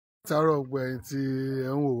káàtàárọ̀ gbogbo ẹ̀yin tí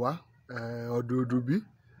ẹ ń wò wá ọdọọdún bí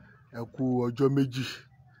ẹ kú ọjọ́ méjì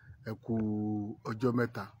ẹ kú ọjọ́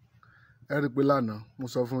mẹ́ta. Ẹ rí pé lánàá mo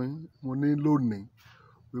sọ fún yín mo ní lónìí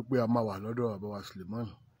wípé a máa wà lọ́dọ̀ bàbá wa Suleiman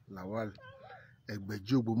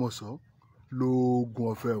Egbeji Ogbomoso lóògùn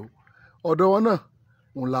ọ̀fẹ́ o. Ọ̀dọ̀ wọn náà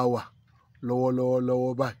ń la wà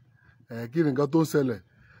lọ́wọ́ báyìí. Kí ni nǹkan tó ń ṣẹlẹ̀?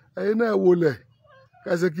 Ẹ̀yin náà wọlé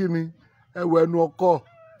kẹsẹ kí ni ẹ wọ ẹnu ọkọ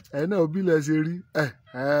ẹ̀yin náà bí lẹ ṣe rí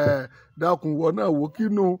dákun wọ náà wò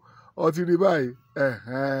kínú ọtí rí báyìí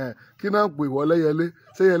kí náà pè wọlé yẹlé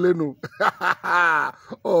ṣéyẹlé nu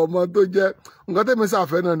ọmọ tó jẹ nǹkan tẹ́mi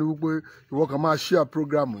ṣàfẹ́ náà ni wípé ìwọ kàn máa share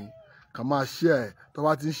program yìí kàn máa share tó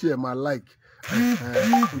bá ti ń share máa like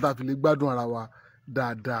níta fi lè gbádùn ara wa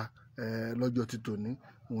dáadáa lọ́jọ́ ti tòní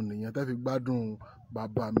òun nìyẹn tẹ́ fi gbádùn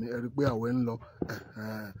bàbá mi ẹ rí pé àwẹ̀ ń lọ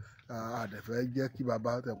àdẹ̀fẹ́ jẹ́ kí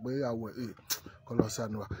bàbá tẹ̀ pé àwẹ̀ kọlọ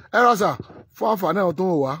sànù wa. Ẹ rọ sà fún àǹfààní àwọn tó ń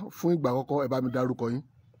wò wá fún ìgbà àkọ́kọ́ ẹ bá mi dárúkọ yín.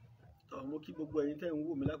 Mo kí gbogbo ẹ̀yin tẹ́ ń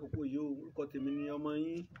wò mí lákòókò yìí o, orúkọ tèmi ni ọmọ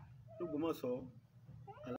yín l'Ógbómọ̀ṣọ́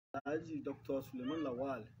Alhaji Dr. Suleiman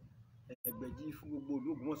Egbeji fún gbogbo ìlú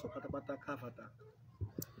Ògbómọ̀ṣọ́ pátápátá káfàtà.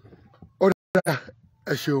 Ó dáa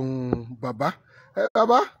ẹ ṣeun bàbá.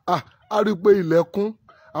 Bàbá a rí i pé ilẹ̀kùn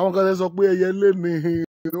àwọn kan sọ pé ẹyẹ lé ní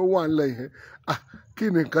ó wà nílẹ̀ yẹn kí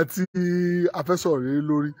ni nǹkan tí a fẹ́ sọ̀rọ̀ lé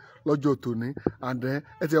lórí lọ́jọ́ tòní àdẹ́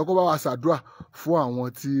ẹ ti kọ́kọ́ bá wa ṣàdúrà fún àwọn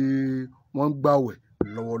tí wọ́n ń gbàwẹ̀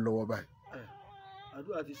lọ́wọ́lọ́wọ́ báyìí.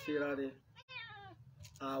 Àdúrà ti ṣe ra rẹ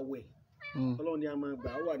ààwẹ̀ Ọlọ́run ni a máa gbà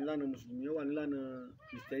ó wà nílànà mùsùlùmí ó wà nílànà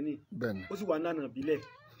kìrìsìtẹ́nì ó sì wà nílànà ìbílẹ̀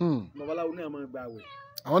babaláwo náà máa gbà àwẹ̀.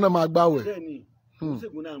 Àwọn náà máa gbà àwẹ̀. Bẹ́ẹ̀ ni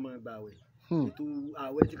oníṣègùn náà máa gbà àwẹ̀. Ètò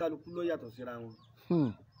ààwẹ̀ tí kálukú ló yàtọ̀ síra wọn.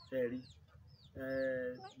 Ẹ rí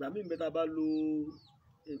ìgbà míì bẹ́ẹ̀ tá a bá lo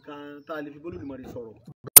nǹkan tá a lè fi bólúdùmarè sọ̀rọ̀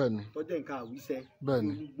tó jẹ́ nǹkan àwíṣẹ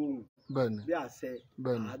olúgbòhùn bí àṣẹ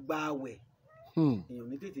àgbààwẹ̀ èèyàn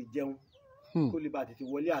ní tètè jẹun kó lè bá tètè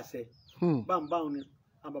wọlé àṣẹ báwọn ni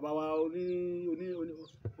àwọn bàbá wa oní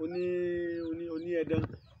ẹ̀dán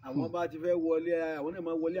àwọn bá ti fẹ́ wọlé àwọn náà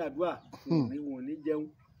máa wọlé àdúrà wọn ò ní jẹun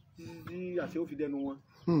títí tí àṣẹ ó fi dẹnu wọn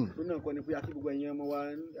tó náà kọ́ ni pé àti gbogbo ẹ̀yin ọmọ wa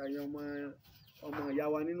ẹ̀yin ọmọ ìyá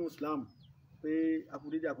wa nínú Islam pé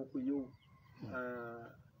akúdédé àkókò yìí o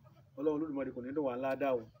Ọlọ́run Olódùmarè kò ní dùn wá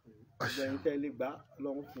ládàá o gbogbo ẹ̀yin tẹ́ ẹ lè gbà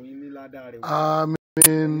Ọlọ́run fún yín ní ládàá rẹ̀ o.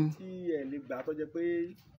 Àmín. Tí ẹ lè gbà tó jẹ́ pé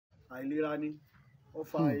àìlera ni ó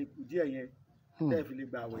fa ikú díẹ̀ yẹn tẹ́ ẹ fi lè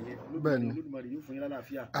gbà àwẹ̀ yẹn Olódùmarè yóò fún yín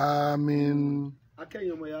lálàáfíà. Àmín.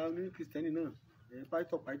 Akẹ́yìn ọmọ ìyá ní kìrìsìtẹ́nì náà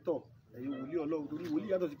pàìtọ̀ ẹ̀yin wòlíì Ọlọ́run torí wòlíì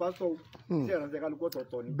yàtọ̀ sí pásítọ̀ o tí ìránṣẹ́ kálukú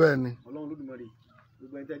ọ̀tọ̀ọ̀tọ̀ ni. Bẹ́ẹ̀ni. Ọlọ́run Olódùmarè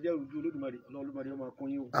gbogbo ẹ̀yin tẹ́ jẹ́ ojú Olódùmarè Ọlọ́run Olódùmarè ó máa kún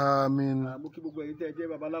yín o. Àmín. Mo kí gbogbo ẹ̀yin tẹ́ jẹ́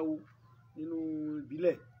babaláwo nínú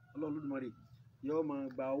ìbílẹ̀ Ọlọ́run Olódùmarè yóò máa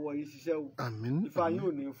gba ọwọ́ yín ṣiṣẹ́ o. Àmín. Ifá yín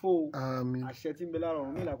ò ní fò o. Àmín. Àṣẹ tí ń bẹ lára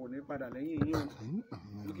ọ̀run mìlá kò ní padà lẹ́yìn yín o.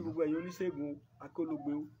 Mo kí gbogbo ẹ̀yin oníṣègùn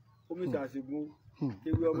akólógbé o omiṣà àṣègùn o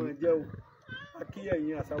kéwé ọmọ ẹ̀jẹ̀ o a kí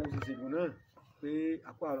ẹ̀yin àṣàwò ṣèṣègùn náà pé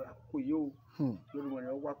àkókò yìí o Olódùmarè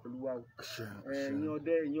ó wà pẹ̀lú wa o. ẹ̀yin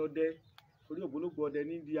ọdẹ orí ògbólógbò ọdẹ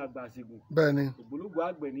nídìí àgbà àṣègùn. Bẹ́ẹ̀ni. Ògbólógbò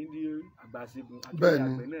àgbẹ̀ nídìí àgbà àṣègùn. Bẹ́ẹ̀ni.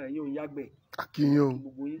 Àgbẹ̀ náà yóò yàgbẹ̀. Akínyìn o.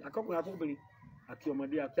 Gbogbo yín akọkùnrin akọkùnrin àti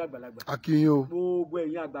ọmọdé àti àgbàlagbà. Akínyìn o. Gbogbo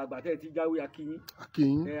ẹ̀yin àgbààgbà tẹ́ ẹ ti jáwé akínyìn.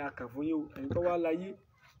 Akínyìn. Akàn fún yín o ẹ̀yin tó wá láyé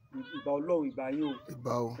ìbà Ọlọ́run ìbà yín o.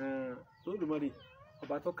 Ìbà o. Olódùmarè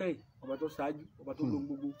ọba tó kẹ́yìn ọba tó ṣáájú ọba tó lóhun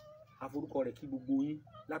gbogbo àforúkọ rẹ̀ kí gbogbo yín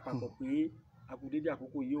lápapọ̀ pé akúdédé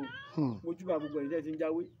àkókò yìí o. Mojúbà gbogbo ẹ̀yin tẹ́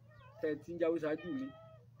ẹ ti ń jáwé ṣáájú mi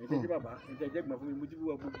ẹ̀yin tẹ́ jẹ́ bàbá ẹ̀yin tẹ́ jẹ́ gbọ̀n fún mi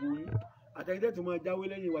mojúbà gbogbo yín àtẹ̀yin tẹ́ tó máa jáwé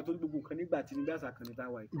lẹ́yìn wa torí gbogbo nǹkan nígbà tí ní bí àṣà kan ní tá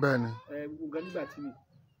a wà yìí. Bẹ́ẹ̀ni. Gbogbo nǹkan nígbà tí ní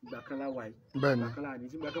ìgbà kan la wà yìí. Bẹ́ẹ̀ni. Ìgbà kan la ní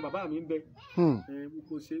sí ìgbà kan bàbá mi ń bẹ.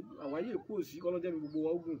 Gbogbo ṣe àwáyé èkó òsì kọ́lọ́jẹ́ mi gbogbo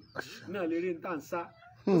wa ogun náà lè rí ní tà ń sá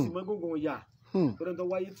ó sì mọ́ gbọ̀ngàn yà tọ́lẹ́ tó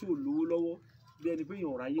wáyé tí ò lówó lọ́wọ́ bí ẹni pé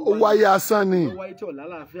èèyàn ráyé wáyé. Ó wáyé asán ni. Ó wáyé tí ò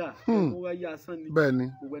lálàáfíà. Ó wáyé asán ni. Bẹ́ẹ̀ni.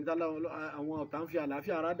 Gbogbo ẹni tá àwọn ọ̀tá ń fi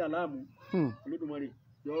àlàáfíà ara dà láàmú. Olódùmarè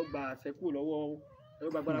yóò gba àṣẹ kúrò lọ́wọ́ yóò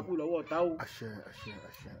gba agbára kúrò lọ́wọ́ ọ̀tá o. Àṣẹ.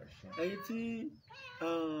 Ẹ̀yin tí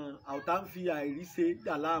ọ̀tá ń fi àìríṣe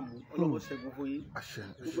dà láàmú Ọlọ́run ṣẹ́gun fún yín.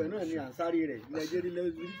 Gbogbo ẹ̀ náà ni à ń sáré rẹ̀ ilẹ̀-ẹjẹ́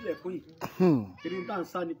lẹ́kùn yìí. Kiri tá à ń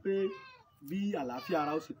sá ni pé bí àlàáfíà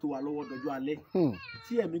ara ó sì tó wa lọ́wọ́ dọjọ́ alẹ́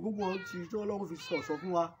tí ẹ̀mí gúngún ti tí Ọlọ́run fi sọ̀sọ̀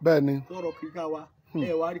fún wa. Bẹ́ẹ̀ni. Lọ́rọ̀ kíkà wa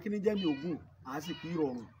wá rí kíní jẹ́mi ògùn àá sì kí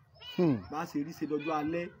ìrọ̀rùn bá a ṣe rí ṣe dọjọ́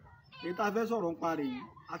alẹ́ èyí tá a fẹ́ sọ̀rọ̀ nípa rẹ̀ yìí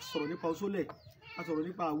a ti sọ̀rọ̀ nípa oṣólẹ̀ a sọ̀rọ̀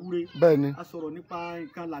nípa àwúre. Bẹ́ẹ̀ni. A sọ̀rọ̀ nípa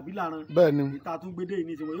nǹkan làbílàran. Bẹ́ẹ̀ni. Ìta tún gbé dé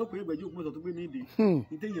ìní ìṣẹ̀wọ̀n yóò pé Egbeji Ogbomoso tó gbé ní ìdè.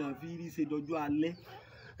 Ìtẹ̀yàn fi rí ṣe dọjọ́ alẹ́.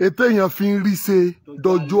 Ìtẹ̀yàn fi rí ṣe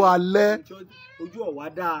dọjọ́ alẹ́. Ojú ọ̀wá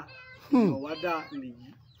dáa nìyí.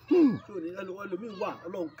 Tí ò ní ẹlòmíín wà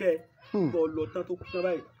Ọlọ́run kẹ́ bọ́ lọ tán tó kú tán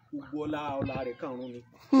báyìí gbogbo ọlá rẹ̀ kàrún ni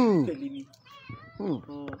tẹ̀lé ni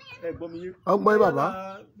ẹ gbọ́ mi yé. ọgbọ́n bàbá.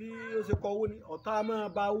 bí ó ṣe kọ owó ni ọ̀tá máa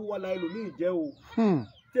bá owó wà láì lòmíì jẹ́ o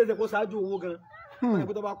tí ẹ ṣe kó ṣáájú owó gan wọ́n yẹ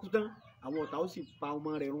kó tó bá kú tán àwọn ọ̀tá ó sì pa ọmọ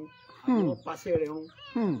rẹ̀ run àwọn pàṣẹ rẹ̀ run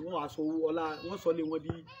wọ́n wàá sọ owó ọlá wọ́n sọ lé wọn di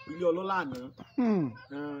ilé ọlọ́lá àná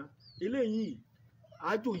eléyìí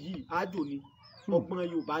àjò ni ọgbọ́n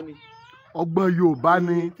Yorùbá ni. ọgbọ́n Yorùbá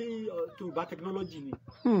ni. tí Yorùbá technology ni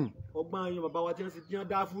ọgbọ́n yẹn bàbá wa tí wọ́n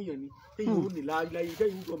dá fún yẹn ni téyìn ó nì láyé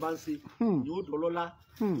téyìn ó bá ń ṣe yóò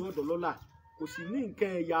dọ̀lọ́lá kò sì ní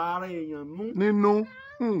nǹkan ẹ̀yà ara èèyàn nínú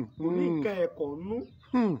kò ní nǹkan ẹ̀kọ́ nú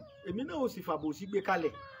èmi náà ò sì fàbò sí gbé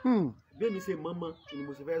kalẹ̀ bí èmi ṣe mọ́mọ́ ni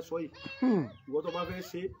mo sì fẹ́ sọ yìí ìwọ tó bá fẹ́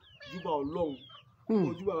ṣe júbà Ọlọ́run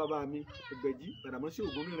ojúbà bàbá mi Ẹgbẹ̀jì Gbàdàmọ́sí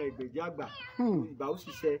Ògúnmìrán Ẹgbẹ̀jì àgbà ìgbà ó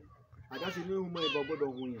sì ṣe àdáṣe ní ìmọ̀ ìbọn gbọ́dọ̀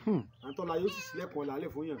hùn yàn àtọ́lá yóò sì sílẹ̀kùn ọ̀la alẹ́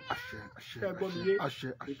fún yàn ẹ gbọ́ mi yé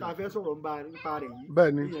ìta fẹ́ sọ̀rọ̀ nípa rẹ̀ yìí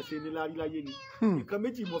èèyàn ṣe ní láyé ni nǹkan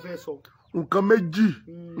méjì mo fẹ́ sọ. nǹkan méjì.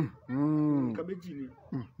 nǹkan méjì ni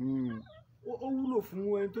ó wúlò fún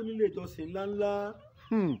ẹni tó nílé ìjọsìn ńláńlá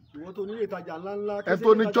ìwọ tó nílé ìtajà ńláńlá ẹ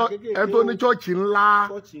tó ní chọ́ọ̀chì ńlá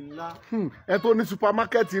ẹ tó ní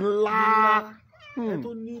supamákẹ́ẹ̀tì ńlá ẹ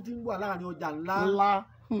tó ní tí ń wà láàrin ọjà ńlá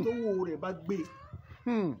tó wò rẹ̀ bá gbé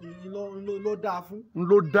ló dáa fún.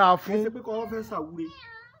 kí ẹ ṣe pé kọ́ ọ fẹ́ ṣàwúre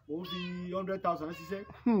òun fi 100,000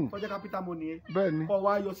 ṣiṣẹ́ kọjá capital money yẹn bẹ́ẹ̀ni kọ́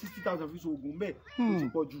wá yọ 60,000 fi ṣoògùn bẹ́ẹ̀ ó ti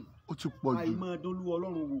pọ̀ jù àìmọ̀ dólú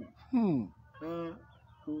Ọlọ́run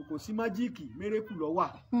wò kò sí májíìkì mérékù lọ́wà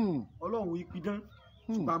Ọlọ́run ìpidán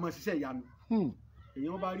ṣùgbọ́n a máa ṣiṣẹ́ ìyanu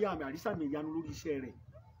èèyàn bá rí àmì àrísàmì ìyanu lórí iṣẹ́ rẹ̀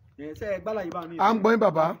ṣe gbálà yìí bá ní à ń gbọ́n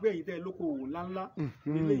bàbá pé èyí tẹ́ lókòwò ńláńlá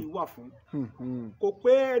nílé yìí wà fún kò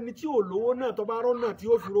pé ẹni tí ò lówó náà tó bá rọ́nà tí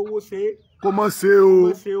ó fi rówó ṣe kó mọ̀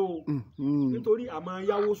ṣe o nítorí àmọ́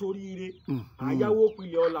yáwó sórí ire àyáwó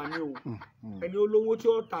pilẹ̀ ọ̀la ni o ẹni olówó tí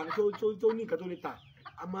ó tà tó ní nǹkan tó lè tà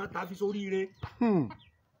àmọ́ ta fi sórí ire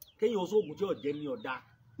kéèyàn sóògùn tí ọ̀jẹ̀ ni ọ̀dà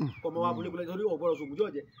kọ́mọ wa bọ́lẹ́bọ́lẹ́ torí ọ̀gbọ́dọ̀ sóògùn tí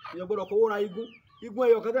ọ̀jẹ̀ èèyàn gbọ́dọ̀ kówó ra igun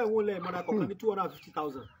ẹyọ kan tẹ̀ ń wọlé ìmọ̀ra kọ̀ọ̀kan ní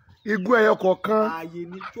 250,000. igun ẹyọ kọ̀ọ̀kan. ààyè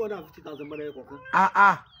ní 250,000 mọ́ra ẹyọ kọ̀ọ̀kan.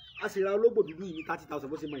 a sì ra ológbò dúdú yìí ní 30,000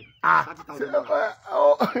 bó ṣe mọ̀ yìí. 30,000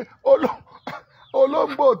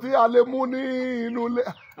 ológbò tí a lè mú ní inú ilé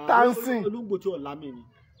tánsìn. ológbò tí ò lámì ni.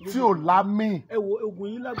 tí ò lámì. ẹ wo oògùn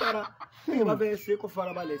yìí lágbára tí ìbá fẹ́ ṣe kó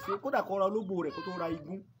farabalẹ̀ ṣe kódà kó ra ológbò rẹ̀ kó tó ra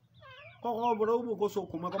igun kọ́kọ́ bọ̀dọ̀ ológbò kó so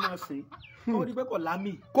kùn mọ́ kó máa sìn kó di pé kò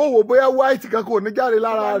lámì. kó wò bóyá white kan kò ní jáde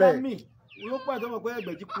lára rẹ̀. yóò pàdé ọmọ pé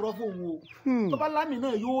Ẹgbẹ̀jì purọ́ fóun o tó bá lámì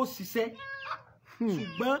náà yóò ṣiṣẹ́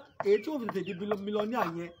ṣùgbọ́n èyí tí ó fi tètè di mílíọ̀nìà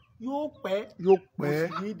yẹn yóò pẹ́ kò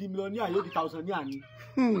sì ní di mílíọ̀nìà yóò di tàùsàníà ni.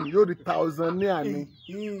 yóò di tàùsàníà ni.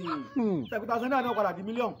 tẹ̀kù tàùsàníà náà padà di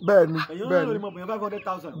mílíọ̀nù. bẹ́ẹ̀ni èyí náà lórí mọ̀ bóyá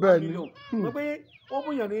 500,000 mílíọ̀nù. wọ́n pé ó mú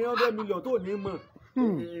yàn ní 100 mílíọ̀nù tó ní mọ̀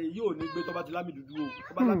yóò ní gbé tó bá ti lámì dúdú o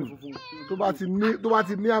tó bá lámì funfun. tó bá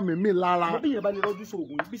ti ní àmì míì lára. bí yẹn bá lè rọ́jú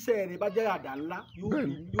sóògùn ibiṣẹ́ rẹ̀ bá jẹ́ àdá ńlá yóò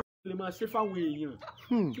lè máa ṣe fáwọn èèyàn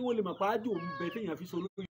kí wọ́n lè mọ̀ pé ájò ń bẹ téèyàn fi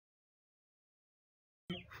solóyè.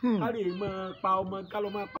 ká lè máa pa ọmọ ká lọ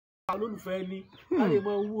máa pa olólùfẹ́ ni ká lè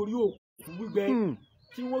máa wú orí òkú gbígbẹ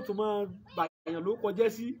tí wọ́n tún máa bàyàn ló kọjẹ́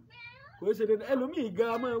sí kò ṣe dandan ẹlòmíì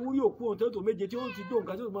gan máa wúrí òkú ohun tó méje tí ó ti dó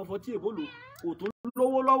nǹkan tí ó máa fọ tí èbó lò kò tó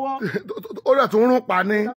lówó lọ́wọ́. ó rẹ̀ tó ń rún pa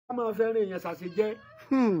ni. ká máa fẹ́ rìn èèyàn ṣàṣe jẹ́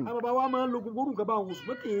àwọn bàbá wa máa ń lo gbogbo orúkọ bá àwọn oṣù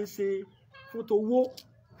pé kì í ṣe fún towó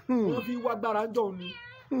wọ́n fi wá gbára jọ ni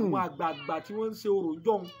àwọn àgbààgbà tí wọ́n ń ṣe orò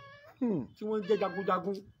jọ̀hún tí wọ́n ń jẹ́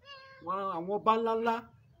jagunjagun àwọn ọba ńláńlá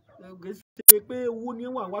ṣe pé owó ní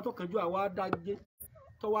wọn àwọn atọ́kànjú àwa dájé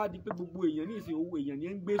tọ́wọ́ á di pé gbogbo èèyàn ní ìsìn owó èèyàn ní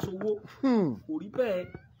ń gbé sówó kò rí bẹ́ẹ̀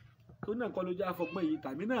tó náà kọ́ ló jẹ́ àfọgbọ́n yìí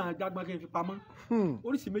tàbí náà jágbọ́n kí n fi pamọ́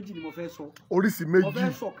oríṣi méjì ni mo fẹ́ sọ. oríṣi méjì. mo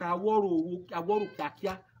fẹ́ sọ̀ka awọ́rò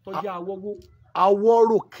kíákíá tó jẹ́ awọ́wó.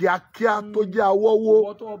 awọ́rò kíákíá tó jẹ́ awọ́wó.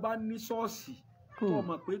 ìwọ tó o bá ní ṣọ́ọ̀ṣì tó o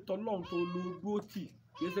mọ̀ pé tọ́lọ́run tó lo gbòtì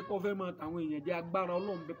kì í ṣe kó fẹ́ mọ àwọn èèyàn jẹ́ agbára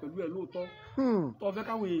ọlọ́run bẹ pẹ̀lú ẹ̀ lóòótọ́ tó fẹ́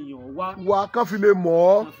káwọn èèyàn wá kán fi lè mọ̀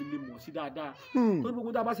ọ́ kán fi lè mọ̀ sí dáadáa tó ní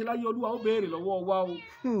gbogbo tá a bá ṣe láyé olúwa ó béèrè lọ́wọ́ wa o.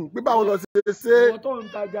 pé báwo lọ ṣe ṣe. ìwọ tó ń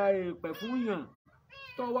tajà èèpẹ̀ fún yàn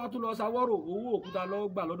tó wá tó lọ ṣàwọ́rò owó òkúta lọ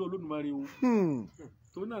gbà lọ́dọ̀ Olódùmarè o.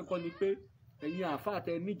 tó náà kọ́ ni pé ẹ̀yin àáfàá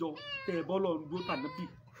tẹ níjọ tẹ ẹ bọ́lọ̀ ń dó tànàbì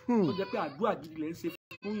tó jẹ́ pé àdúrà gidi lẹ́ ń ṣe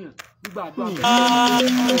fún yàn nígbà àdúrà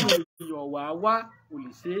èèyàn wá ò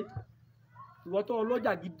lè ṣe é ìwọ tó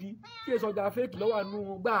ọlọ́jà gidi tí èso ọjà fẹ́ẹ̀kì lọ́wọ́ àánú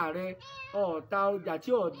gbà rẹ ọ̀ọ́ta ọjà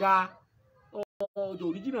tí ọ̀dà ọjà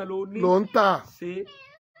òríjìnà ló ní ló ń tà ṣe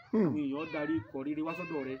àwọn èèyàn darí ikọ̀ rere wá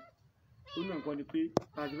sọ́dọ̀ rẹ tó náà nǹkan ni pé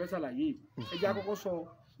tàbí fẹ́ ṣàlàyé ẹ jẹ́ àkọ́kọ́ sọ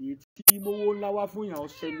èyí tí mówó ńlá wá fún yàn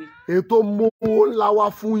ọṣẹ ni. èyí tó mówó ńlá wá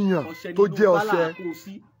fún yàn tó jẹ́ ọṣẹ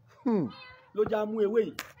ló já mú ewé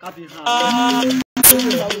yìí ká fi hàn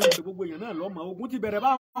gbogbo èèyàn náà lọ́mọ ogun ti bẹ̀rẹ̀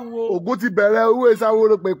báwọn o. ogun ti bẹ̀rẹ̀ ewé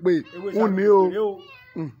sáwóró pèpè ń ní o.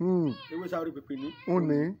 ewé sáwóró pèpè ní. ń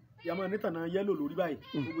ní. yàmọ nítànà yẹ́lò lórí báyìí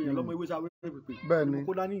gbogbo èèyàn lọ́mọ ewé sáwóró pèpè. bẹ́ẹ̀ni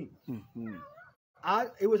kó dání.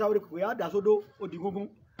 ewé sáwóró pèpè á dà sódó ó di gúngún.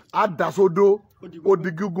 á dà sódó ó di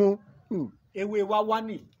gúngún. ewé wá wá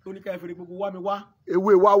nì tó ní ká fèrè gbogbo wá mi wá.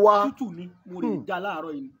 ewé wá wá. tútù ni mo rè já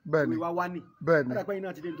láàárọ̀ yìí. bẹ́ẹ̀ni ewé wá wá nì. bẹ́ẹ̀ni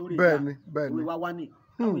bẹ́ẹ̀ni ewé wá wá nì.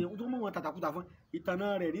 àwọn èèyàn tó mọ̀ wọn tàtàkùtà fún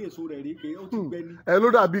ìtànà rẹ̀ rí èso rẹ̀ rí pé ó ti gbẹ ní. ẹ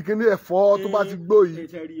ló dàbí kíní ẹ̀fọ́ tó bá ti gbó yìí.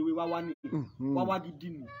 ẹsẹ̀ rí ewé wá wá nì. wá wá gidi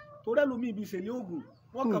nù. torí ẹlòmíì ibi ìṣẹ̀lẹ̀ oògùn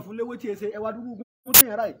wọ́n kàn fún léwé tí ẹsẹ̀ ẹwà dúdú gún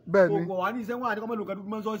tẹ̀yìn ráì. bẹ́ẹ̀ni oògùn wà ní iṣẹ́ wọn àti kọ́mọ́lù kan dúdú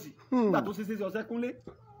mọ́ ṣọ́ọ̀ṣì. nígbà tó ṣe ọ̀sẹ̀ kúnlé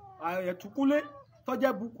ẹ̀tù kúnlé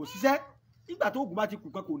tọ́jẹ́ bu kò ṣiṣẹ́ nígbà tó oògùn bá ti kù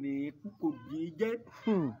kan kò ní jẹ́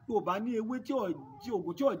tó bá ní ewé tí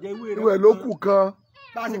oògùn tí ò jẹ́ ewé rẹ̀ ló kù kan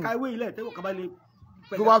bá a ṣe ka ewé ilẹ̀ tẹ́wọ̀ kan bá lè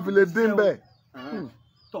tó bá fi lè dín bẹ́ẹ̀.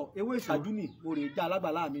 tọ ewé ìṣáájú ni mo rè já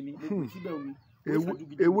alágbàlá mi ni mo kù síbẹ̀ omi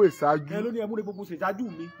ewé ìṣáájú ẹ ló ní ẹmúre gbogbo ṣèṣáájú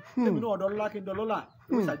mi èmi náà ọ̀dọ́ lọ́lá kí n dọ́lọ́lá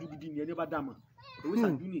ewé ìṣáájú gidi ni ẹni bá dà mọ̀ ewé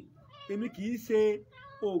ìṣáájú ni èmi kì í ṣe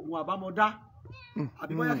oògùn àbámọ́dá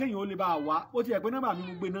àbí bóyá kéèyàn ó lè bá a wá ó ti ẹ̀ pé nọ́mbà mi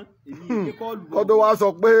mo gbé ná èmi ìgbé kọ́ọ̀lù kọ́dọ̀ wá sọ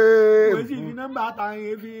pé òwe sì fi nọ́mbà ta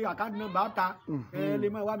ẹ fi àkáǹtì nọ́mbà ta ẹ lè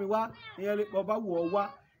máa wá mi wá ẹ lè bọ́ bá wù ọ́ wá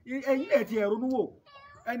ẹ̀yin ẹ̀ ti ẹ̀rọ núwò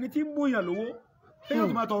ẹni tí ń bóyàn lówó kéèyàn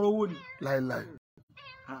tó máa tọrọ owó ni.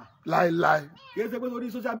 láìláì kì í ṣe pé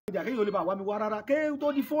torí social media kéèyàn ó lè bá wá mi wá rárá kéèyàn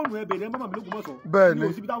tó di fóònù ẹ bèrè mọ́mọ́ mi lókun mọ́sọ̀ bẹ́ẹ̀ ni mi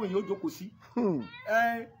ò síbi táwọn èèyàn ó jókòó sí.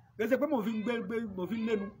 kì í ṣe pé mo fi ń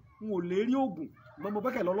lẹ́nu n ò lè rí oògùn mo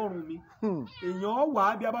bẹ́kẹ̀ lọ́lọ́run mi èèyàn wà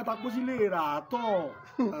á bí a bá takó sí lè rà á tọ̀.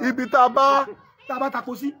 ibi tá a bá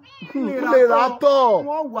takó sí lè rà á tọ̀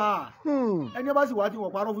wọ́n wà ẹni bá sì wá tí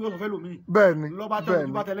wọ́n parọ́ fún yóò sọ fẹ́ lómi. bẹ́ẹ̀ni lọ́ba tẹ́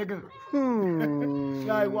ojú bá tẹ́lẹ̀ gan.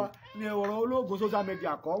 ṣá ìwà ni ọ̀rọ̀ olóògùn social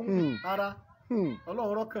media kọ́ rárá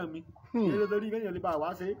ọlọ́run rọ́kàn mi èyí lórí kéèyàn lè bá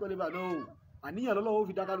wá ṣe kó lè bá náà àníyàn lọ́lọ́wọ́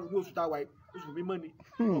fi dáká ní oṣù táwa oṣù mímọ́ ni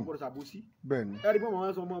ọ̀pọ̀lọpọ̀ ṣàbòsí. bẹ́ẹ̀ni ẹ̀rí pé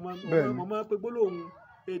màmá sọ mọ́ pé gbólóhùn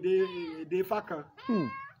èdè ifá kan.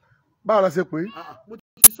 báwo la ṣe pé. mo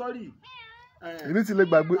ti sọ́rí. èmi ti lè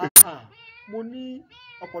gbàgbé. mo ní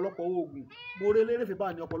ọ̀pọ̀lọpọ̀ oògùn mo rí eléré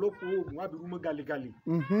fipá ní ọ̀pọ̀lọpọ̀ oògùn àbírú mọ́ galegale.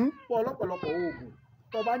 fún ọ̀pọ̀lọpọ̀ oògùn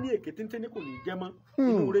tó bá ní èké téńté kò ní jẹ́ mọ́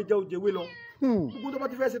inú rẹ̀ jẹ́ òjèwé lọ. gbogbo tó bá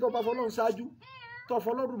ti fẹ́ ṣe tó bá fọlọ́run ṣáájú tó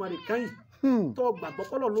fọlọ́run mọ̀ rẹ̀ kẹ́yìn tó gbàgbọ́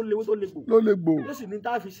pọ́lọ̀ ló léwó tó lè gbò yóò sì ní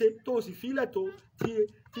tá a fi ṣe tó sì fílẹ̀ tó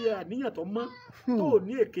ti àníyàn tó mọ́ tó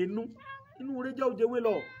ní èké nú inú rẹ̀ jẹ́ òjèwé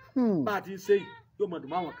lọ bá a ti ṣe yóò mọ̀ dùn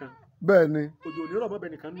mọ́ àwọn kan. bẹ́ẹ̀ni òjò òní rọ̀bọ̀ bẹ̀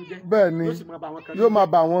nìkan nú jẹ́. bẹ́ẹ̀ni yóò sì máa bà àwọn kan nú jẹ́. yóò máa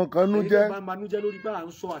bà àwọn kan nú jẹ́. èyí tó máa nú jẹ́ lórí pé à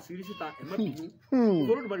ń sọ àṣírí síta ẹ̀ mọ́ bínú.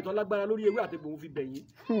 olódùmarè tó lágbára lórí ewé àti gbòǹ fi bẹ̀yìn.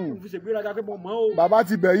 mo fi ṣègbéraga pé mo mọ̀ o. bàbá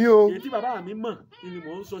ti bẹ̀yìn o. èyí tí bàbá mi mọ̀ ni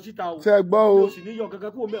mò ń sọ síta o. ṣe gbọ́ o. mo sì ní yọ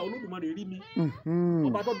kankan kó o mẹ́ olódùmarè rí mi.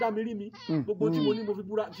 ọba tó dá mi rí mi. gbogbo tí mo ní mo fi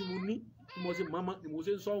búra tí mo ní mo ṣe mọ́mọ́ ni mo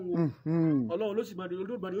ṣe ń sọ wọn o ọlọ́run ló sì máa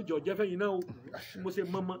olódùmarè yóò jẹ́ ọjẹ́ fẹ́yìn náà o mo ṣe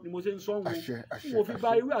mọ́mọ́ ni mo ṣe ń sọ wọn o mo fi bá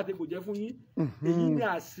ewé àtẹ̀kò jẹ́ fún yín èyí ni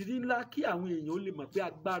àṣírí ńlá kí àwọn èèyàn lè mọ̀ pé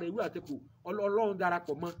agbára ewé àtẹ̀kò ọlọ́run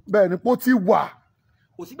darapọ̀ mọ́. bẹ́ẹ̀ ni kó ti wà.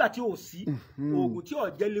 kò sígbà tí ò sí oògùn tí ò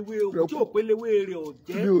jẹ́ léwé oògùn tí ò pé léwé rẹ̀ ò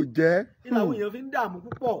jẹ́ bí ò jẹ́ nínú àwọn èèyàn fi ń dààmú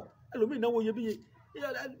púpọ̀ ẹlòmíì náwó iyebíye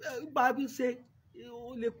bá a bí ṣe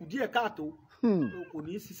ó lè kù díẹ̀ káàtó kò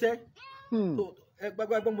ní í ṣiṣẹ́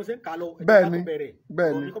gbẹgbẹgbẹ mo ṣe ń kà lọ bẹ́ẹ̀ni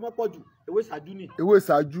bẹ́ẹ̀ni ọ̀rọ̀ mi kọ́ mọ́ pọ̀ jù ewé ṣáájú ni. ewé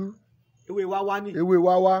ṣáájú. ewé wáwá ni. ewé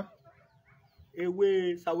wáwá.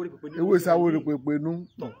 ewé sáwórì pèpè nú. ewé sáwórì pèpè nú.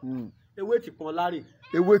 ewé tìpọ́n láre.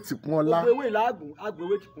 ewé tìpọ́n lá. gbogbo ewé làágùn àgùn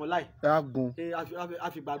ewé tìpọ́n láì. àgùn.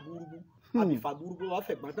 àfìgbà gbúrúgbú àfìfà gbúrúgbú wàá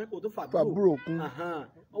fẹ̀gbọ́n tán kó tó fàbúrò kún.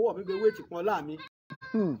 ọwọ́ mi gbé ewé tìpọ́n lá mi.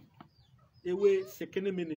 ewé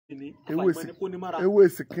sèkínnímìnì ni àfàìmọ́ni kó ní mára. ewé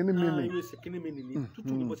sèkínnímìnì. ewé sèkínnímìnì ni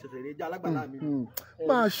tútù ni mo ṣẹ̀ṣẹ̀ rẹ̀ jẹ́ alágbàlá mi.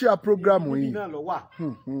 máa ṣe à programu yìí. ibi náà lọ wà.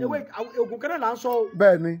 ewé oògùn kẹ́rẹ́ là ń sọ o.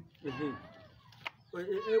 bẹ́ẹ̀ni.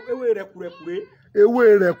 ewé rẹ̀kùrẹ̀kùrẹ́. ewé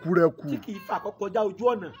rẹ̀kùrẹ̀kù. tí kì í fà kó kọjá ojú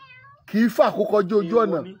ọ̀nà. kì í fà kó kọjá ojú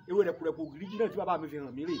ọ̀nà. ewé rẹ̀kùrẹ̀kù gíríjì náà tí bàbá mi fi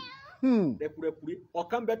hàn mí rè. rẹ̀kùrẹ̀kùrẹ́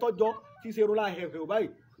ọ̀kan bẹ tọ́jọ́ tí ń ṣe rola hẹ̀hẹ̀ báyìí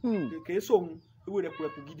kì í sóhun ewé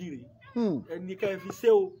rẹ̀kùrẹ̀kù gidi rè. ẹnì kan fi ṣe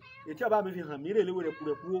o ètí bàbá mi fi hàn mí rè léwé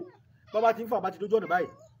rẹ̀kùrẹ̀kù o bàbá ti ń fà bá ti dójú ọ̀nà báyìí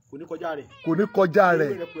kò ní kọjá rẹ̀. kò ní kọjá rẹ̀.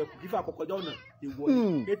 ewé rẹ̀kùrẹ̀kù kì í fà kó kọjá ọ̀nà èèwọ̀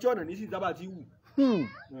ni etí ọ̀nà ní sì dábàá ti wù.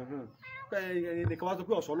 ẹnìkan wá sọ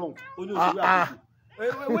pé ọ̀sọ́ lọ́hùn ó ní òṣèlú àkókò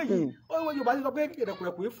ewé yìí Yorùbá ti sọ pé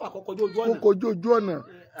rẹ̀kùrẹ̀kù yìí fà kó kọjá ojú ọ̀nà. kó kọjá ojú ọ̀nà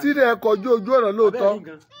tí rẹ̀ kọjá ojú ọ̀nà lóòótọ́.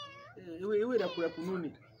 ewé rẹ̀kùrẹ̀kù nù ni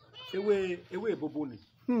ewé ìbobo ni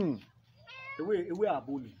ewé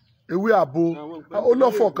àbo ni. ewé àbo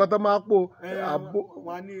olófò kan tó máa pò àbo.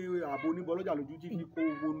 wọn á ní àbo oníbọlọ́jà lójú tí fi kó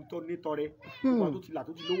owó tó nítọrẹ wọn tó ti là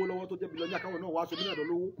tó ti lówó lọ́wọ́ tó jẹ́ bílíọ̀nù káwọn náà wá aṣọ mìíràn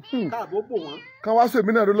dolówó káàbó bò wọ́n. kán wá sọ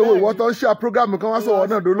èmi náà dolówó ìwọ tó ń ṣe àpúrógámù kán wá sọ wọn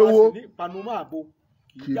náà dolówó. panumọ́ àbo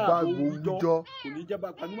kì í bá bo wújọ kò ní jẹ́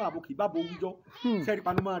panumọ́ àbo kì í bá bo wújọ sẹ́ẹ̀rì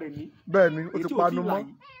panumọ́ rẹ̀ ní. bẹ́ẹ̀ni ó ti panumọ́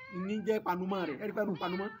ní jẹ́ panumọ́ rẹ̀ ẹ̀rí pẹ́ẹ́nu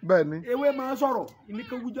panumọ́. bẹ́ẹ̀ni ewé máa ń sọ̀rọ̀ ní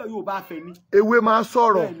kí wújọ yóò bá fẹ́ ni. ewé máa ń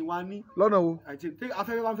sọ̀rọ̀ bẹ́ẹ̀ni wọ́n á ní. lọ́nà wo. àti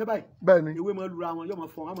afẹ́fẹ́ bá ń fẹ́ báyìí. bẹ́ẹ̀ni ewé máa lura wọn yóò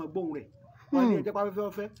máa fọ́n á máa gbóhùn rẹ̀. wọ́n á ní ẹ̀jẹ̀ pàfẹ́fẹ́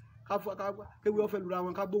ọ̀fẹ́ kéwé ọ̀fẹ́ lura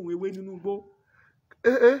wọn ká gbóhùn ewé nínú igbó.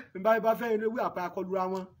 bá fẹ́ ewé àpẹ akọlura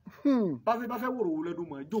wọn. bá fẹ́ wòrò lẹ́nu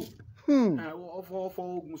mọ̀ jò. ọfọ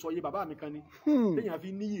ogun sọ yé bàbá mi kan ni. téèyàn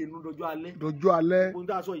fi níyì inú dọjọ́ alẹ́. dọjọ́ alẹ́. ohun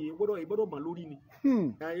tá a sọ yìí gbọ́dọ̀ mọ̀ lórí ni.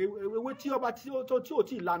 ewé tí ọba tí ò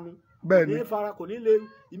tí ì lanu. bẹ́ẹ̀ni ní fara kò ní lè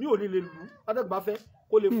ìmí ò ní lè lù ládàgbà fẹ́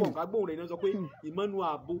kó lè fọ nǹkan gbóhùn rẹ̀ ní sọ pé ìmọ̀nù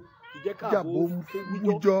ààbò ìjẹ́kààbò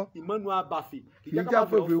wújọ ìmọ̀nù àbàfẹ́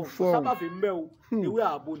ìjẹ́kààbò fọ sábàfẹ́ ń bẹ o ewé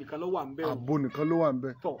ààbò nìkan ló wà ń bẹ o ààbò nìkan ló wà ń bẹ.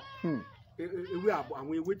 tọ ewé ààbò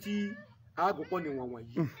àwọn ewé tí àgùnpọ̀ ni wọ̀n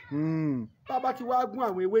wọ̀nyí bàbá ti wá gún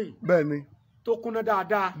àwọn ewé yìí bẹ́ẹ̀ni tó kúnná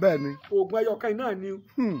dáadáa bẹ́ẹ̀ni oògùn ẹyọkan náà ni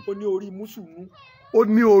ó ní orí mùsùlùmí ó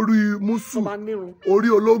ní orí mùsù orí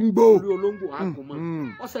olóńgbò àgùnmọ̀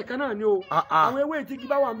ọ̀sẹ̀ kan náà ni o àwọn ewé tí kí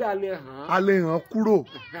bá wà ń bẹ alẹ́ hàn kúrò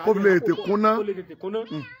kó lè tètè kúnná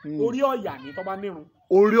orí ọ̀yà ni tó bá nírun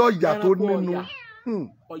orí ọ̀yà tó nínú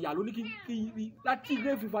ọ̀yà ló ní kí láti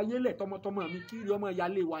ilé fífa yélẹ̀ tọmọtọmọ mi kí ire ọmọ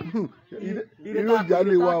ìyálé wa ni ire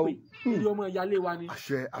ìyálé wa o ire ọmọ ìyálé wa ni.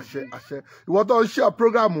 àṣẹ ìwọ tó ń ṣe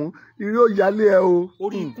prógrámù ire ìyálé ẹ o.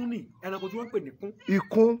 orí ikún ni ẹranko tí wọ́n ń pè ní kún.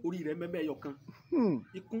 ikún orí rẹ̀ mẹ́mẹ́ ẹyọ kan.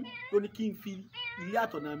 ikún ló ní kí n fi ilé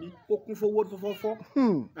àtọ̀nà mi kó kún fowó fọ́fọ́.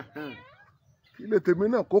 ilé tèmi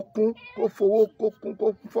náà kó kún kó fowó kó kún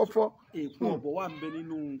kó fọ́fọ́. èèpo ọ̀bọ̀ wà ń bẹ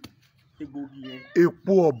nínú egbògi yẹn.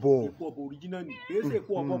 èpo ọ̀bọ̀ original ni kì í ṣe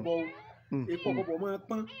èpo ọ̀bọ̀ bọ̀ o èpo ọ̀bọ̀ máa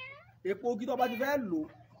pọ́n èpo ogi tó bá ti fẹ́ lò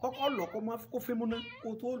kọ́kọ́ lọ kó fímú ná kó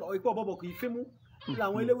tó lọ èpo ọ̀bọ̀ kì í fímú ní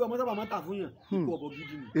àwọn eléwé ọmọ sábà máa tà fún yàn èpo ọ̀bọ̀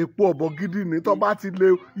gidi ni. èpo ọ̀bọ̀ gidi ni tó bá ti lè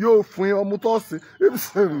yóò fún ọmú tó sí.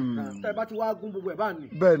 tẹ bá ti wá gún gbogbo ẹ̀ bá ní.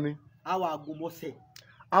 bẹ́ẹ̀ni. àwa àgùnmọ̀sẹ̀.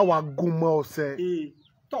 àwa àgùnmọ̀sẹ̀.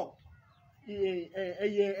 tọ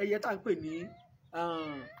ẹyẹ tá à ń pè ní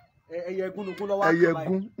ẹyẹ gúnugún lọ́wọ́ ẹyẹ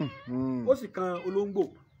gún ó sì kan olóńgbò.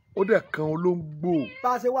 ó dẹ̀ kan olóńgbò. bá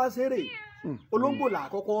a ṣe wá ṣeré olóńgbò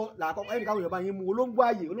làkọ́kọ́ ẹnì káwọn èèyàn bá yín mú olóńgbò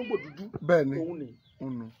ààyè olóńgbò dúdú. bẹ́ẹ̀ni òun ni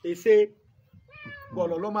èsè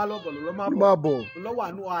gọ̀lọ̀ ló máa lọ gọ̀lọ̀ ló máa bọ̀ lọ́wọ́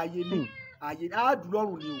àánú ààyè ni ààyè àádù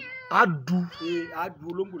lọ́rùn ni o. àádù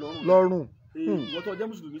olóńgbò lọ́rùn. ìwọ́n tó jẹ́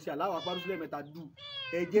mùsùlùmí sí aláwọ̀ apárúsílẹ̀ mẹ́ta dù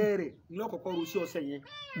ẹ̀jẹ̀ rẹ̀ ní ọ̀kọ̀ọ̀kan ro sí ọṣẹ yẹn.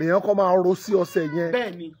 lèèyàn kọ́ máa ro sí ọṣẹ yẹn.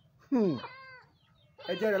 bẹ́ẹ̀ni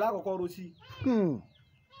ẹ̀jẹ̀ rẹ̀ lákọ̀ọ́kọ́ ro sí.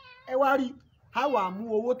 ẹ wá rí a wà mú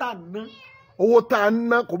owó tá à ń ná. owó tá à ń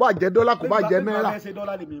ná kò bá jẹ́ dọ́là kò bá jẹ́ náírà.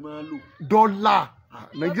 dọ́là lèmi máa lò. dọ́là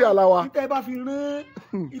nàìjíríà la wa. títẹ́ bá fi rán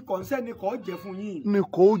ìkọ̀nsẹ́ ni kò jẹ́ fún yín. ni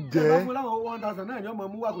kò jẹ́. tẹ́ bá fún láwọn 1000 náà ni ọmọ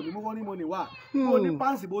mú wa kò ní mú fọ́nì mọ́ni wa. bó ní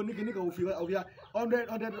páǹsì bó ní kíní kan òfin $100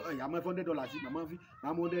 ẹ̀yà máa $100 sí màmá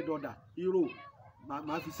mú $100 euro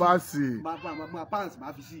máa fi sí. páǹsì. páǹsì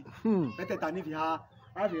máa fi sí. mẹ́tẹ̀ẹ̀ta ní fi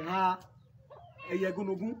ha ẹyẹ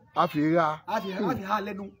gúnugún. a fi ha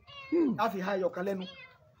lẹ́nu. a fi ha ẹyọkan lẹ́nu.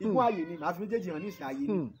 ikú ààyè ni màá fi méjèèjì hàn ní ìsìn ààyè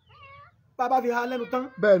ni. bàbá fi ha lẹ́nu tán.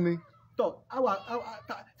 bẹ́ẹ̀ni. tọ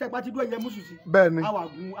tẹpá ti dún ẹyẹ mùsùn sí. bẹ́ẹ̀ni.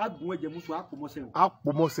 àgùn ẹyẹ mùsùn àpòmọsẹ.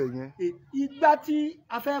 àpòmọsẹ yẹn. ìgbà tí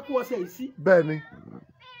a fẹ́ kó ọṣẹ yìí sí. bẹ́ẹ̀ni.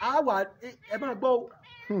 ẹ máa gbọ́ o.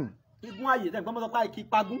 igun ààyè tẹ̀ nǹkan mọ́tò pa kì í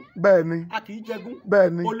pagún. bẹ́ẹ̀ni. a kì í jẹgún.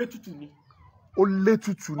 bẹ́ẹ̀ni. ó lé tutù ni. ó lé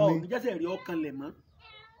tutù ni. ọ̀ níjẹ́sẹ̀ rí ọkàn lẹ̀ mọ́.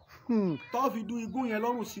 tọ́ fi dún igun yẹn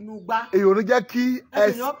lọ́rùn sínú gbá. èyí ò ní jẹ́ kí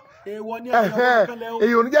èèwọ̀ ní ẹ̀yọ́ kan lẹ̀ o.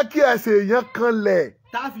 èyí ò ní jẹ́ kí ẹsẹ̀ èèyàn kan lẹ̀.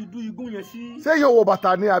 tá a fi dún igun yẹn sí. ṣé yóò wọ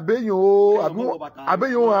bàtà ni àbẹ́yìn o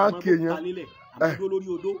àbẹ́yìn o à ń kí èèyàn. àbúrò lórí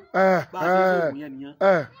odó bá a ṣe ṣe òògùn yẹn nìyẹn.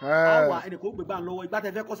 àwa ẹnì kò gbé bá ń lọ́wọ́ ìgbà tẹ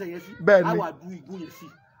fẹ́ kọ́sẹ̀ yẹn sí. bẹ́ẹ̀ni àwa dún igun yẹn sí.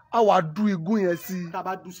 àwa dún igun yẹn sí. tá a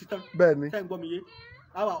bá dún sí tán. bẹ́ẹ̀ni. tẹ́ ń gbọ́ mi yé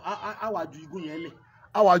àwa ju igun yẹn lẹ̀.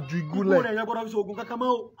 àwa ju igun lẹ̀. igun rẹ̀ yẹn gbọ́dọ̀ fi ṣe oògùn kankan mọ́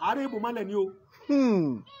o àárẹ̀ ìbò mọ́lẹ̀ ni o.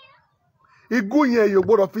 igun yẹn yóò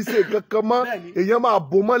gbọ́dọ̀ fi ṣe kankan mọ́ èèyàn máa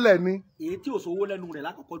bò mọ́lẹ̀ ni. èyí tí òṣòwò lẹ́nu rẹ̀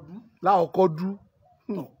lákọ̀ọ́kọ́ dú. lákọ̀ọ́kọ́ dú.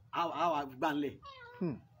 tọ àwa gbà ń lẹ̀.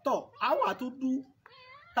 tọ àwa tó dú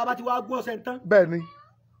tába ti wá gbọ́ ọ̀sẹ̀ tán. bẹ́ẹ̀ni.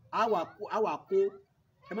 àwa kó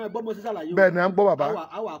ẹ máa gbọ́ mọ́ sí sàlàyé o. bẹ́ẹ̀ni à ń gbọ́ bàbá.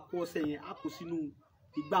 àwa kó ọ̀sẹ̀ yẹn a kó sínú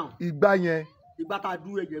igbá hàn. igbá yẹn. igbá tá a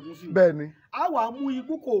dú ẹ̀jẹ̀ fún sí. bẹ́ẹ̀ni. àwa mú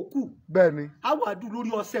igbó kò kù. bẹ́ẹ̀ni. àwa dú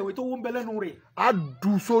lórí ọṣẹ ìwé tó ń bẹ lẹ́nu rẹ̀. a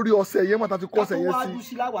dú sórí ọṣẹ yẹn mọ́ta ti kọ́ ọṣẹ yẹn sí. ká tó wá dú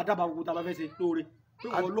sí láwà dábàá gbogbo tá a bá fẹ́ ṣe lóore pé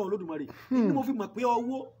Ọlọ́run Olódùmarè ni mo fi mọ̀ pé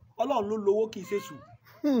ọwọ́ Ọlọ́run ló lówó kì í ṣe sùn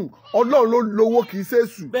Ọlọ́run ló lówó kì í ṣe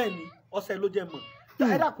èṣù. bẹ́ẹ̀ni ọ̀sẹ̀ ló jẹ́ mọ̀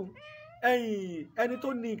ẹ dákun ẹni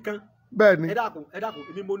tó ní nǹkan bẹ́ẹ̀ni ẹ dákun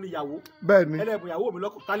èmi mo ní ìyàwó bẹ́ẹ̀ni ẹlẹ́bùn ìyàwó mi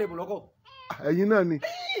lọ́kọ̀ tálẹ́bùn lọ́kọ̀ ẹ̀yin náà ni.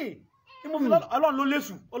 ni mo fi Ọlọ́run ló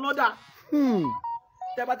léṣù ọlọ́dà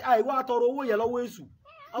tẹ́bá tí àìwá àtọrọ owó yẹn lọ́wọ́ èṣù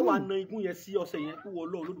àwọn àna igun yẹn sí ọ̀sẹ̀ yẹn kó wọ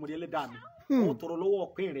Ọlọ́run Olódùmarè ẹlẹ́dàá mi wọ́n tọrọ lọ́wọ́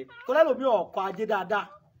ọ̀pìn rẹ̀ tó lẹ́nu bí ọkọ̀ ajé dáadáa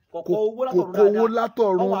kọ̀kọ́ owó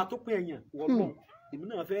látọ̀run ọwọ́ àtúpin ẹ̀yàn wọ́n èmi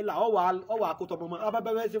náà fẹ́ là ọwọ́ àkótọ́ ọmọ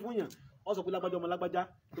abábẹ́fẹ́ ṣe fún yàn wọ́n sọ pé lágbájá ọmọ lágbájá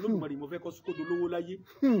Olódùmarè mo fẹ́ kọ́ sókòdó lówó láyé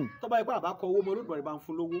tọ́ba ipá àbá kọ owó mọ Olódùmarè bá ń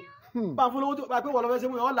fún lówó tó bá pé wọ́n lọ fẹ́ ṣe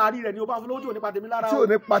fún yàn ọ́ láàárín rẹ̀ ni o bá ń fún lówó tí ò ní pa tèmi lára o tí ò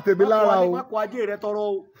ní pa tèmi lára o má kọ ajé rẹ̀ tọrọ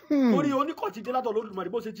o torí oníkọ̀ ti dé látọ̀ Olódùmarè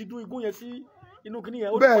bó ṣe ti dún igun yẹn sí inú kìíní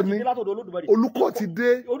yẹn olùkọ́ ti dé látọ̀ Olódùmarè olùkọ́ ti dé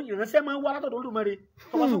ìránṣẹ́ máa ń wá látọ̀ Olódùmarè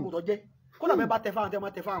tọ́ba sọ̀kò tó jẹ́ kó làbẹ́ bá tẹ fáwọn tẹ máa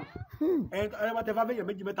tẹ fáwọn ẹ bá tẹ fáwọn fẹ́yàn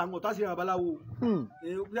méjì mẹ́ta ń wọ̀ tó àṣírí babaláwo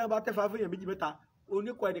ẹ bá tẹ fáwọn fẹ́yàn méjì mẹ́ta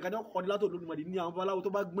oníkọ̀ ẹnìkan ní ọkọ̀ ní látọ̀ Olódùmarè ní àwọn babaláwo tó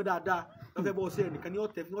bá gbé dáadáa wọ́n fẹ́ bọ́ sí ẹnìkan ní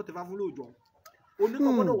ọ̀tẹ̀ fáwọn lóòjọ́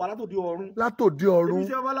oníkọ̀ gbọ́dọ̀ wà látòdì ọ̀run èmi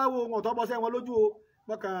sí babaláwo wọn tó bọ́ sẹ́ wọn lójú o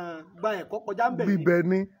wọn kàn gba ẹ̀kọ́ kọjá ń bẹ̀ bíbẹ̀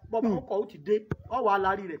ni bọ́bá ọkọ̀ ó ti dé ọwọ́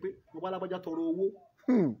alárí rẹ̀ pé mo bá lágbájá tọrọ owó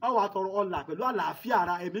ọwọ́ àtọrọ ọlà pẹ̀lú àlàáfíà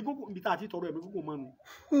ara ẹ̀mí gúngùn níbi tá a ti tọrọ ẹ̀mí gúngùn mọ́nu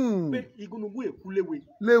pé igúnnugún èkú léwe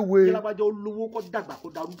kí lágbájá olówó kó dàgbà kó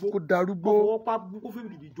darúgbó ọwọ́ pa kó fi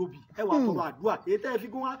rìbì jobi ẹ wà tọrọ àdúrà èyí tẹ́ ẹ fi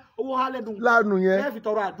gún owó hálẹ̀ dùn lánàá yẹn ẹ fi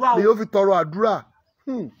tọrọ àdúrà o ni yóò fi tọrọ àdúrà.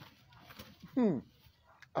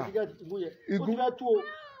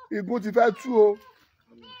 Igun ti fẹ́ tú o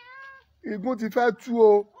igun ti fẹ́ tú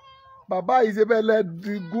o bàbá yìí ṣe bẹ́ẹ̀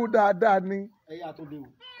lẹ́ẹ̀dígún dáadáa ni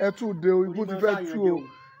ẹ tún de o igun ti fẹ́ tú o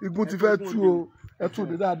igun ti fẹ́ tú o ẹ tún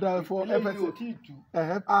de dáadáa fọ ẹ fẹ́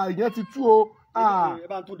ìyẹn ti tú o ẹ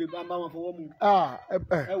bá ń tún de bá wọn fọwọ́ mu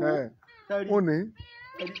ó ní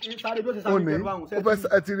ó ní ó fẹ́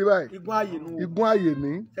ẹ ti rí báyìí igun ààyè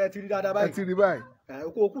ní ẹ ti rí báyìí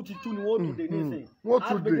òkú ti tú ni wọ́n tún de nísìnyí wọ́n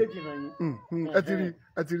tún de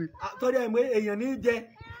ẹ ti rí. torí ẹ̀ mọ́ èèyàn ní jẹ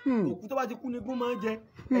òkú tó bá ti kú ni gún máa ń jẹ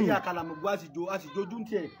ẹ̀yìn àkàlàmọ̀gbọ́ àsìjójú ń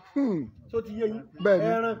tiẹ̀ tó ti yé yín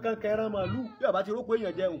ẹran kankan ẹran màálù bí ọba ti rókò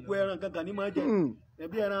èèyàn jẹ òkú ẹran kankan ní máa ń jẹ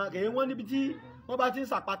ẹbí ẹran kèé wọ́n níbi tí wọ́n bá ti ń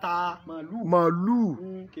sàpàtà màálù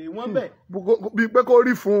kèé wọ́n bẹ̀. bíi pé kó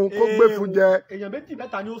rí fún kó gbé fún jẹ. èèyàn méjì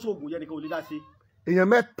mẹ́ta ni ó sóògùn yẹn nìkan ò lè dá ṣe. èèyàn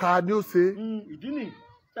mẹ́ta ni ó ṣe. ìdí nì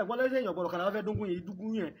ẹ̀gbọ́n lẹ́sẹ̀ èèyàn gbọ́dọ̀ kànáà fẹ́ dúngún yẹn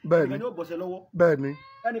dúngún yẹn ẹnìkan ni ó bọ̀ṣẹ̀ lọ́wọ́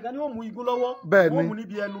ẹnìkan ni ó mú igun lọ́wọ́ wọ́n mú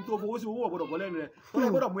níbi ẹnu tó fowó sí owó ọ̀gbọ́dọ̀ bọ́ lẹ́nu rẹ̀ tó lẹ́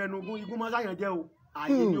gbọ́dọ̀ mú ẹnu igun máa sáyàn jẹ́ o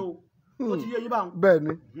ààyè ni o tó ti yé yín báwọn.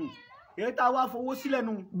 èyí tá a wá fowó sílẹ̀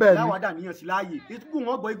nu láwàá dà níyàn sí láàyè igun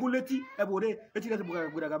wọn gbọ́ igun létí ẹ bò dé etí rẹ ti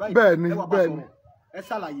gbòdàgà báyìí ẹ wà bá sọ̀rọ̀ ẹ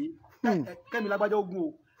ṣàlàyé kẹ́mi lágbájá ogun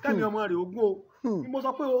o kẹ́mi ọmọ rẹ̀ ogun o mo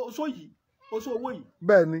sọ pé oṣó yìí oṣó owó yìí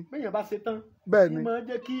bẹ́ẹ̀yàn bá ṣe tán ní máa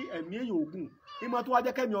jẹ́ kí ẹ̀mí èèyàn ogun ní máa tó wá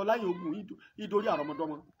jẹ́ kẹ́mi ọláyìn ogun ìdórí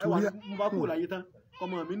àrọ́mọdọ́mọ ẹ wà mo bá kúrò láyé tán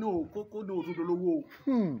ọmọ mi náà kó ní òtún dolówó o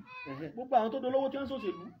gbogbo àwọn tó dolówó tí wọ́n ń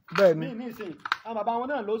ṣòṣèlú ní ìsìn àwọn bàbá wọn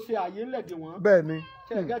náà ló ṣe àyè ńlẹ̀dẹ̀ wọn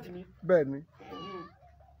ṣe ẹ̀gẹ́ tì mí. bẹ́ẹ̀ni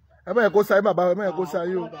ẹ bẹ́ẹ̀ kó sáyé bàbá ẹ bẹ́ẹ̀ kó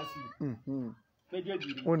sáyé o. méjèèjì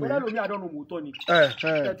ni tọ́lá lómi àdánù mòótọ́ ni.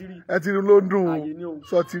 ẹ ti rí ló ń dùn o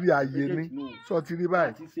sọ ti rí àyè ni sọ ti rí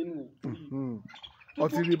báyìí ọ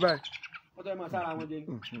ti rí báyìí. wọ́n tọ́ ẹ máa sára wọn jẹ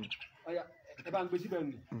ọ̀yà ẹ bá ń gbé síbẹ̀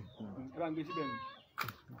nù ẹ bá ń gbé síbẹ̀ nù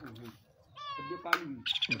ẹgbẹ́ pálí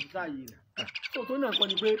mi sáàyè rẹ̀ tó tó náà kọ́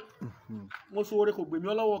ni pé mo so oore kò gbèmí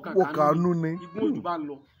ọlọ́wọ́ kàkánú ni igun òjò bá ń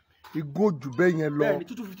lọ. igun òjò bẹ́ẹ̀ yẹn lọ. bẹ́ẹ̀ni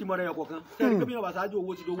 250 mọ̀rẹ́ ẹ̀kọ̀ kan tẹ́lẹ̀ pé bí wọ́n bá ṣáájú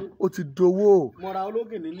owó ti dowó. ó ti dowó. mọ̀ra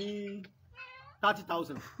ológìnní ní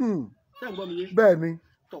 30,000. ṣé ń gbọ́ mi yé. bẹ́ẹ̀ni.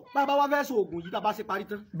 tọ́ bàbá wa fẹ́ so oògùn yìí tá a bá ṣe parí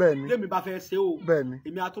tán. bẹ́ẹ̀ni. lèmi bá fẹ́ ṣe o. bẹ́ẹ̀ni.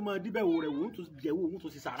 èmi àtúmọ̀ díbẹ̀wò rẹ̀ wò ó tún jẹ̀wò òun tó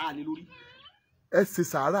ṣe sàárà lé lórí. ẹ ṣe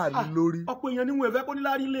sàárà lé lórí. ọ̀pọ̀ èèyàn ni wọn ò fẹ́ kó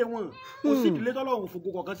níláárí ilé wọn kò sí ìdílé tọ́lọ́run fògo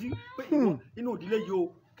kọ̀ọ̀kan sí pé inú ìdílé yìí o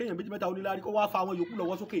kéèyàn méjì mẹ́ta oníláárí kó wá fa àwọn yòókù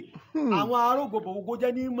lọ́wọ́ sókè àwọn arógbòbò ògo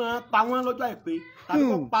jẹ́ ní máa pa wọ́n lọ́jọ́ àìpé tàbí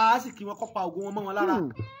kó pa á sì kí wọ́n kó pa ògo wọn mọ́ wọn lára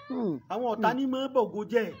àwọn ọ̀tá ní máa bọ̀ ògo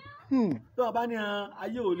jẹ́ bí wọ́n bá ní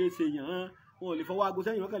ayé ò lè ṣèyàn wọn ò lè fọwọ́ aago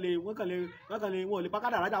sẹ́yìn wọ́n kàn lè wọn ò lè pa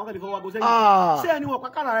kádàrá dà wọ́n kàn lè fọwọ́ aago sẹ́yìn ṣé ẹni wọn pa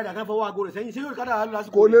kádàrá dà kàn fọwọ́ aago rẹ̀ sẹ́yìn ṣé yóò kádàrá lọ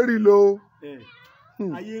lásìkò kò lè rí lo.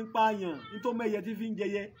 ayé ń pààyàn nítorí mẹ́yẹ tí fi ń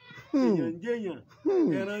jẹyẹ èèyàn ń jẹyàn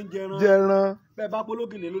ẹran ń jẹran bẹ́ẹ̀ bá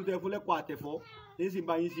pológìnì ló tẹ fún lẹ́kọ̀ọ́ àtẹ̀fọ́ ní sì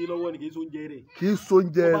bá yín sí lọ́wọ́ ni kì í sóúnjẹ rẹ̀. kì í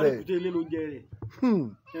sóúnjẹ rẹ̀ tó bá rí èkúté ilé lóúnjẹ rẹ̀.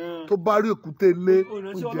 tó bá rí èkúté ilé oúnjẹ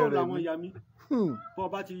rẹ̀ ni. Ọlọ́run làwọn ìyá mi bọ́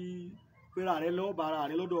bá ti pera rẹ lọ́wọ́ bàrà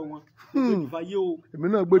rẹ lọ́dọ̀ wọn. ìfàyè o. èmi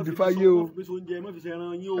náà gbé ìfàyè o. ẹ má fi sóúnjẹ ẹ má fi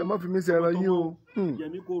sẹ́ran yín o. ẹ má fi mí sẹ́ran yín o.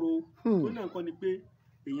 yẹmi koro ó náà kọ́ ni pé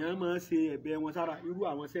èèyàn máa ń ṣe ẹ̀bẹ̀ wọn sára irú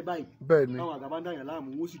àwọn ṣẹ́ báyìí bẹ́ẹ̀ni táwọn àgbà bá ń dàyàn láàmú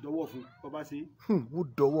wọ́n sì dọ́wọ́ fún bọ́bá ṣe. wọ́n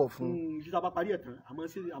dọ́wọ́ fún. títà bá parí ẹ̀ tán àmọ́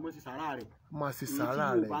ṣe sàárà rẹ̀. máa ṣe sàárà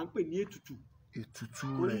èyí tí rẹ̀. Yorùbá ń pè ní ètùtù. ètùtù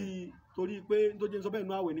rẹ̀. torí pé tó jẹ́ sọ bẹ́ẹ̀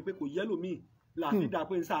nú àwẹ̀ ni pé kò yẹ lómi láàfin dà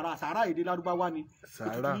pé sàárà èdè lárúbáwá ni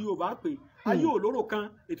ètùtù ni Yorùbá ń pè ayé òlóró kan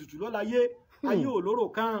ètùtù ló láyé ayé òlóró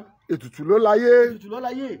kan ètùtù ló láyé. ètùtù ló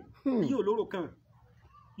láyé ayé òlóró kan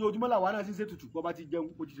ní ojúmọ́ làwa náà sì ń ṣe tutù bọ́ bá ti jẹun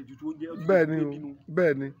ó ti ṣe tutù oúnjẹ.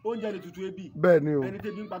 bẹ́ẹ̀ni oúnjẹ ni tutù ebi. bẹ́ẹ̀ni o ẹni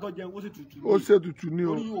tẹ́bi ń patọ́ jẹun ó sì tutù ní. ó ṣe tutù ní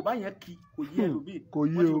o. orí Yorùbá yẹn kì kò yé ẹlòmíì. kò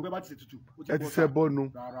yé o ẹ ti ṣe bọ́nu.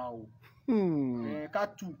 rárá o ká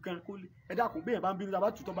tu nǹkan kó lè ẹ dákun bẹ́ẹ̀ bá ń bínú tá a bá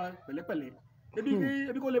tù tọ́ bá pẹ̀lẹ́pẹ̀lẹ́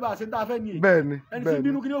ebi kó lè bá a ṣe ń tá a fẹ́ ni. bẹ́ẹ̀ni ẹni tí ń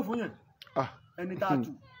bínú kí ni ó fún yẹn. ẹni tá a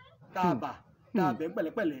tù tá a bà tá a bẹ̀ ń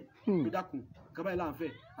pẹ̀lẹ́pẹ̀lẹ́ ẹ dákun kaba yìí là ń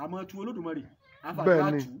fẹ́ àmọ́ tu Olódùmarè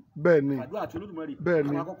bẹ́ẹ̀ni àdúrà tí Olódùmarè bẹ́ẹ̀ni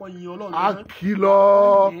àwọn àkọ́kọ́ yin Ọlọ́run àkìlọ̀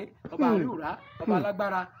ọba àríwá ọba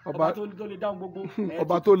alágbára ọba tó lè dáhùn gbogbo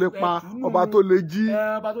ọba tó lè pa ọba tó lè jí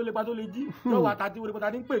ọba tó lè pa tó lè jí lọ́wọ́ àtàtì wọlé pátá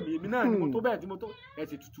ní pè mí èmi náà ni mo tó bẹ́ẹ̀ tí mo tó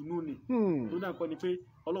ẹ̀sìn tutù nù ni tó náà kọ́ ni pé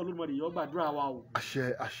Ọlọ́run Olódùmarè yóò gbàdúrà wa o àṣẹ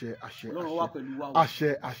Ọlọ́run wà pẹ̀lú wa o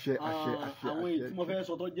àṣẹ àwọn èyí tí mo fẹ́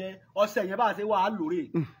sọ tó jẹ́ ọṣẹ yẹn bá a ṣe wà á lóore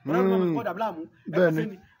ọlọ́run kọ́ dàbí láàmú ẹ̀kọ́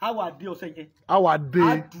ni a wà dé ọṣẹ yẹn a wà dé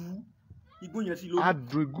igun yẹn sí lórí. a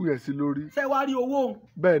dùn igun yẹn sí lórí. ṣé wàá rí owó òun.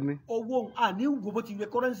 bẹ́ẹ̀ni. owó òun àní ìwò bó ti wẹ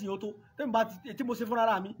kọ́rẹ́nsì yẹn tó tẹ́mi bá tí mo ṣe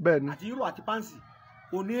fúnra mi. bẹ́ẹ̀ni. àti euro àti pánsì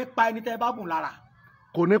kò ní pa ẹni tẹ́ ẹ bá bùn lára.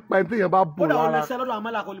 kò ní pa ẹni tẹ́ yẹn bá bùn lára. kódà ó lè ṣẹ́ lọ́dọ̀ àwọn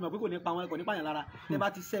mọ́lá kò lè mọ̀ pé kò ní pa wọn kò ní pààyàn lára tẹ́ bá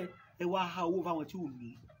ti ṣẹ́ ẹ wá ha owó fáwọn tí ò ní.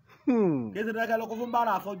 kí ẹ ṣe dákẹ́ lọ́kọ́ fún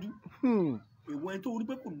bára àfọ́jú. èwo ẹni tó rí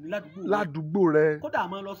pé kò ní ládùúgbò rẹ. kódà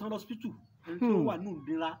àmọ́ lọ sán lọ́sípítù ẹni tó wà nù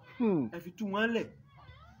nira ẹ fi tú wọn lẹ̀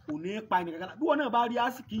kò ní pa ẹni kankan bí wọn náà bá rí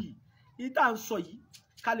àsìkí yìí ìta ń sọ yìí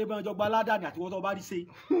ká lè bá ọjọ́ gba aládàáni àti wọ́n tó bá rí ṣe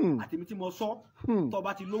àtẹ̀mí tí mo sọ tó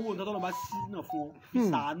bá ti lówó nǹkan tó bá sí náà fún ọ fi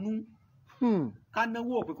ṣàánú ká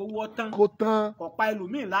náwó pé kó wọ́ tán kó pa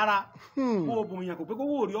ẹlòmíì lára kó o bùn yàn kó pé kó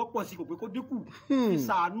wò rí ọ̀pọ̀ sí kó pé kó dínkù fi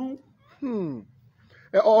ṣàánú.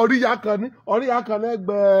 ọ̀ríyá kan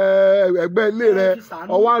lẹ́gbẹ̀ẹ́ ilé rẹ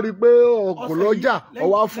ọwá rí i pé ọkọ̀ lọ́jà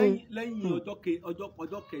ọwá fún. lẹ́yìn ọjọ́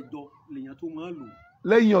kẹjọ lèèyàn tó máa ń lò.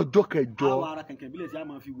 lẹ́yìn ọjọ́ kẹjọ. àwọn ara kẹ̀kẹ́ ìbílẹ̀ sí a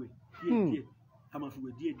máa fi wẹ̀ díẹ̀díẹ̀ a máa fi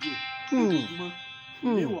wẹ̀ díẹ̀díẹ̀ lójoojúmọ́ kò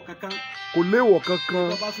léèwọ̀ kankan. kò léèwọ̀ kankan.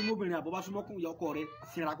 bọ́ bá súnmọ́ obìnrin àbọ̀ bá súnmọ́ kún ìyá ọkọ rẹ̀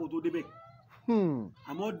sinra kó tó débẹ̀.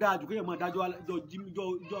 àmọ́ dáa jù kéèyàn máa dájọ́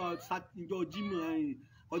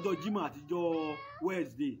ọjọ́ Jímọ̀ àti ọjọ́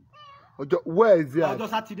Wednesday. ọjọ́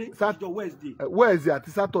sátidé àti ọjọ́ Wednesday. Wednesday àti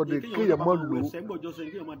Saturday kéèyàn máa lò ó. ẹ̀ńgbọ̀jọ́ sọ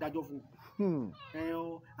kéèyàn máa dájọ́ fún un.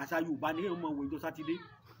 àṣà Yorùbá ni kéèyàn máa wọ ọjọ́ sátidé.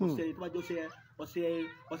 ọ̀sẹ̀ tó bá jọ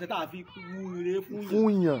ọ̀sẹ̀ tá a fi wú ire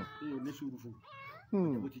fún yàn ní sùúrù fún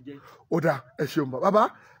bó ti jẹ́. ó dà ẹ ṣeun bàbá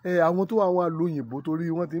àwọn tó wà wọn lóyìnbó torí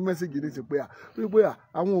wọn ti mẹ́sẹ̀gì ní ti pé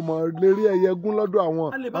àwọn ò mọ̀ lérí ẹyẹ gún lọ́dọ̀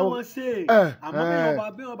àwọn. a lè bá wọn ṣe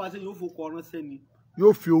àmọ́ bí wọn bá ṣe yóò fòkọ ránṣẹ́ ni.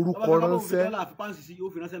 yóò fi orúkọ ránṣẹ́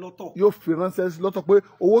yóò fi ránṣẹ́ lọ́tọ̀ pé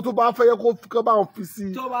owó tó bá fẹ́ yẹ kó bá wọn fi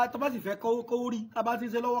sí. tó bá sì fẹ́ kó rí ká bá ti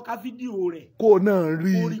ṣe lọ́wọ́ ká fídíò rẹ̀. kó náà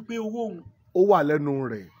rí kó rí pé owó òun ó wà lẹ́nu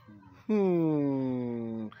rẹ̀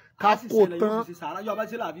ká kó tán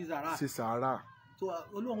ṣe sàárà.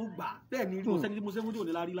 Ọlọ́run gbà bẹ́ẹ̀ ni mo sẹ́ni tí mo ṣe fún tí ò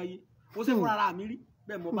ní lárí láyé mo ṣe fúnra ara mi rí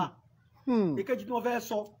bẹ́ẹ̀ mo bá. èkejì tí wọ́n fẹ́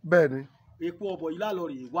sọ. bẹ́ẹ̀ ni. epo ọ̀bọ̀ yìí lálọ́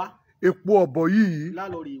rè wá. epo ọ̀bọ̀ yìí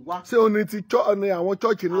lálọ́ rè wá. ṣé o ní ti ní àwọn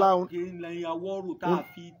chọ́ọ̀chì ńlá. àkèlè àwọ̀rò tá a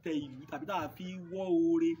fi tẹ ìlú tàbí tá a fi wọ́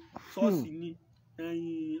oore ṣọ́ọ̀ṣì ni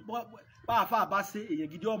báàfà bá ṣe èyàn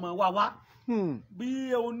gidi ọmọ wá bí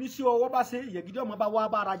oníṣẹ́ ọwọ́ bá ṣe èyàn gidi ọmọ bá wá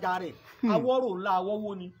bá arajà rẹ̀ awọ́rò ńlá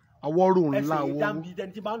awọ́wọ́ ni ẹsẹ̀ ìdánbi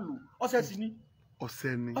ẹni tí bá ń lò ọ̀sẹ̀ sí ni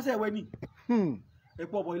ọ̀sẹ̀ ìwẹ́ ni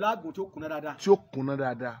epo ọ̀bọ̀ ilá àgùn tí ó kùnà dáadáa. tí ó kùnà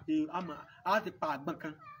dáadáa. a ti pa àgbọn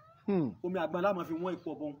kan omi àgbọn láwọn fi wọ́n epo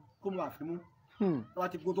ọ̀bọ̀ kó mo àfi mú wọ́n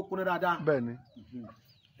ti gbó tó kùnà dáadáa. bẹ́ẹ̀ni.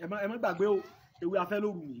 ẹ má gbàgbé o ewé afẹ́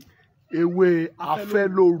lóru nìyí. ewé afẹ́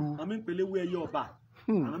lóru. àmì ń pèlè ewé ẹyẹ ọba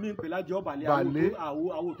àwọn mi ń pè lájẹ ọbàlẹ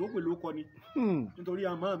àwò tó pè ló kọ ni nítorí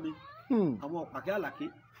àmọ́ mi àwọn ọ̀pàkẹ́ àlàké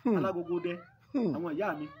alágogo dẹ àwọn ìyá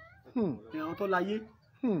mi àwọn tó láyé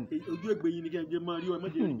ojú ègbè yìí ni kí ẹ jẹ máa rí ọ ẹ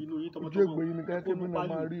mọ̀jẹ̀ rí inú yín tọmọtọmọ ojú ègbè yìí ni kí ẹ tẹ́ mi náà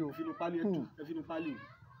máa rí o ẹfinu pálí ẹtù ẹfinu pálí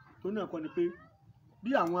tó náà kọ́ ni pé bí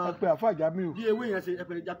àwọn ẹpẹ àfàjámì bí ewé yẹn ṣe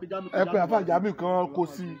ẹpẹ jápéjámì ẹpẹ àfàjámì kan kó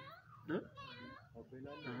sí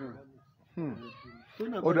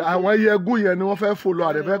ọ̀dọ̀ àwọn ẹyẹgún yẹn ni wọ́n fẹ́ fò lọ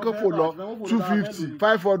àdẹ̀fẹ́ kan fò lọ 250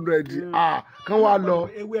 500 kan wá lọ.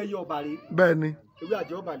 ewé ẹyẹ ọ̀bàrẹ̀. bẹ́ẹ̀ ni. ewé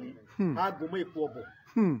àjẹ́ ọ̀bàrẹ̀ aago mọ́ epo ọ̀bọ̀.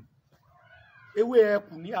 ewé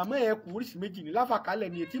ẹkù ni àmọ́ ẹkù oríṣi méjì ní láfàkálẹ̀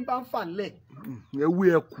ni etí bá ń fà ńlẹ̀. ewé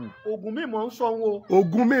ẹkù. oògùn mi mọ̀ ń sọ wọn o.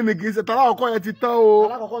 oògùn mi ni kì í ṣe tọ́lá ọkọ yẹn ti tán o.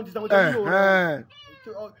 alákọ̀ọ́kọ́ ti tán o tẹ́lẹ̀ yóò rẹ̀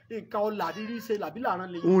nǹkan ọ̀la rírí ṣe làbí làrán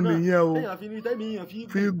lè òun nìyẹn o téèyàn fi ní tẹ́mi èèyàn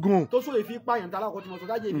fi gùn tó sóye fi pààyàn tá alákọ̀ọ́ tí mo sọ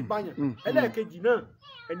dájẹ́ fi pààyàn ẹlẹ́ẹ̀kejì náà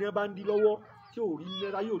ẹni ẹ bá ń di lọ́wọ́ tí ò rí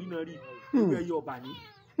náírà yóò rí náà rí ewé ẹyẹ ọ̀bà ní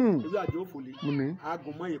ewé àjọ òfòlé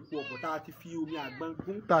àgùn mọ́ èpo ọ̀bọ̀ tá a ti fi omi àgbọn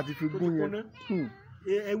gún tá a ti fi gún yẹn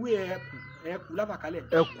ewé ẹkù láfàkálẹ̀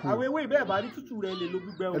àwọn ewé ìbẹ́ẹ̀ bá rí tútù rẹ̀ lè lo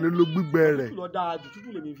gbígbẹ o lè lo gbígbẹ rẹ̀ tútù lọ dáa jù tútù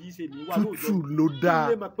lèmi fi ṣe mi wá lóòjọ́ tútù ló dáa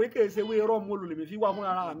ilé mọ̀ pé kèé ṣe ewé rọ́ọ̀mù olò lèmi fi wá fún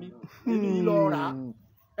ara mi èmi lọ rà á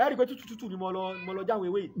ẹ rí i pé tútù ni mo lọ jáwé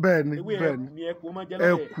ewé yìí bẹ́ẹ̀ni ewé bẹ́ẹ̀ni ẹkù ni ẹkù máa jẹ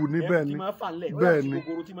lọ́bẹ̀ ẹkù ni bẹ́ẹ̀ni ẹkù ti máa fà ńlẹ̀ ó yà sí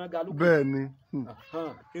gogoro tí máa ga lókè bẹ́ẹ̀ni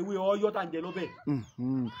ewé ọyọ́ tá ń jẹ lọ́bẹ̀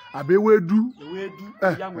àbí ewédú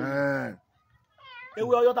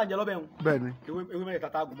ewé ọyọ́ tá ń jẹ lọ́bẹ̀ ń bẹ́ẹ̀ni ewé mẹ́ta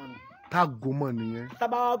tá a gùn mọ́ nù tágùn mọ̀ nìyẹn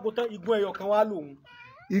tábà gùn tán igun ẹyọ kan wá lòun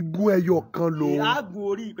igun ẹyọ kan lòun àgùn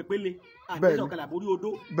orí pépélé àtẹ̀sọ̀ kan làbórí odó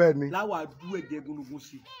bẹ́ẹ̀ni láwà dú ẹ̀jẹ̀ gúnugún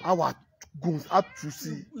sí àwà gùn àtú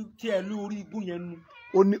sí tí ẹ lú orí igun yẹn nu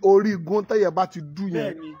ó ní orí igun tẹ́yẹ bá ti dú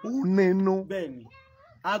yẹn ó ní inú bẹ́ẹ̀ni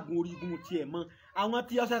àgùn orí igun tiẹ̀ mọ́ àwọn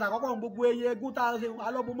tí ọ̀sẹ̀ àkọ́kọ́ gbogbo ẹyẹ egún tá a ṣe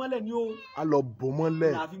alọ́bọmọ́lẹ̀ ni ó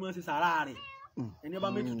alọ́bọmọ́lẹ̀ la fi mọ́ ṣe sàrà rẹ̀ ẹni bá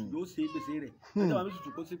méjìtù yóò ṣe gbèsè rẹ̀ ẹni bá méjìtù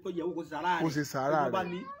kó yẹ̀wò kó ṣe sàrà rẹ̀ ẹni bá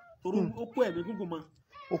ní torí ó kó ẹ̀mí gúngùn mọ́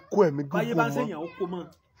ó kó ẹ̀mí gúngùn mọ́ báyé bá ń ṣèyàn ó kó mọ́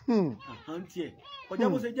àhán tiẹ̀ kọjá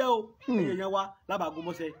bó ṣe jẹ́ o ẹ̀yẹ̀ yẹn wá lábàgún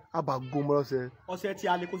mọ́ṣẹ́ abàgún mọ́ṣẹ́ ọṣẹ tí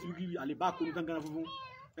a lè kó síbi kiri àlè bá kó ní kankan funfun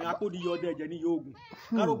akódi yọ ọdẹ ẹ̀jẹ̀ ní iye oògùn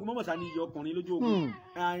kárógun mọ́mọ́sá ní iye ọkùnrin lójú ogun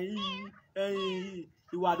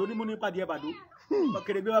ìwà àdó ní mú ní pàdé ẹ̀bàdó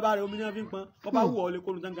kèrè bí wọ́n bá rẹ omi náà fi ń pọn wọ́n bá wù ọ́ lè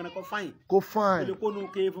kó nu kankan kó fáìn ó lè kó nu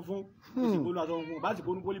ké funfun ó sì kó nu aṣọ funfun bá sì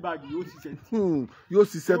kó nu pólíbàgì yóò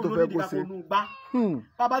ṣiṣẹ́ tó fẹ́ kó ṣe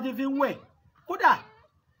bàbá ti fi ń wẹ̀ kódà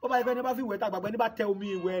ó bá ifẹ̀ ní bá fi wẹ̀ tá àgbàgbẹ́ ní bá tẹ omi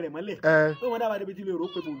ìwẹ̀ rẹ̀ mọ́lẹ̀ ó wọn dábàá débi tí ilé èrò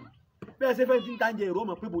pé bòlù bẹ́ẹ̀ ṣe fẹ́ ti ń ta jẹ èrò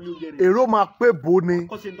mọ̀ pé bòlù oúnjẹ rẹ̀ èrò máa pé bò ni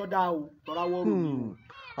kó ṣe ń tọ́ da o tọ́ra wọ́ọ̀rù ni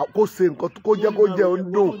kó ṣe nǹkan kó jẹ́ kó jẹ́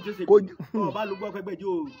oúnjẹ kó ọba ló gbọ́ pẹ́pẹ́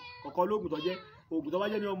jẹ́ ọ̀kọ́ lóògùn tó jẹ́ oògùn tó bá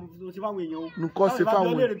jẹ́ ní ọmọ tó ṣe fáwọn èèyàn o nǹkan ṣe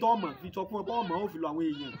fáwọn èèyàn tó ọmọ fi sọ fún ọ pé ọmọ ò fi lọ àwọn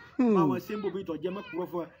èèyàn àwọn ṣé ń bò bí ìtọ̀jẹ́ mọ́ kúrọ́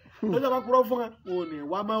fún ẹ lọ́jọ́ bá kúrọ́ fún ẹ ò ní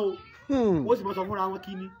wá mọ́ o ó sì mọ̀ sọ fúnra wọn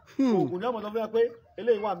kí ni oògùn ní ọmọ tó fẹ́ pé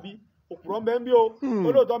eléyìí wà ń bí òpùrọ̀ ń bẹ ń bí o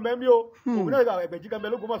olóòótọ́ ń bẹ ń bí o ògùn náà Ẹgbẹ̀jì kan bẹ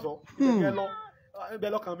l'Ógbómọ̀ṣọ́ ìbẹ̀kẹ́ lọ ibẹ̀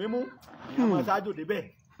lọkàn mímú àwọn aṣáájú débẹ̀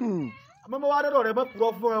àmọ́ mo wá dọ́dọ̀ rẹ mọ́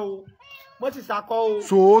kúrọ́ fún ẹ o mo sì sakọ o.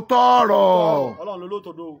 sòótọ́ ọ̀rọ̀. Ọlọ́run ló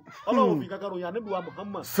lóòótọ́ o Ọlọ́run fi kankan ròyìn Ànábì wa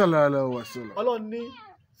Muhammad. sallallahu alaihi wasallam. Ọlọ́run ní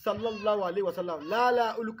sallallahu alaihi wasallam láàlá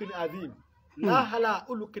olùkìní azim láàlá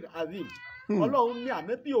olùkìní azim. Ọlọ́run ní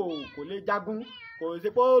Ànábì o kò lè jagun kò ṣe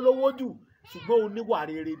pé lówó jù ṣùgbọ́n oníwà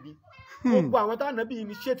rere bi. gbogbo àwọn tá Ànábì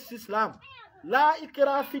initiate sí Islam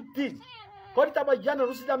láìkírá fìdín kọ́dítàbà yánà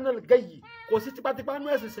rúṣídàmínà gẹ̀yì kò sí tipátipá nú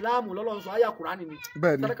ẹ̀sìn Islam lọ́lọ́run sọ àyà Kùránì ni.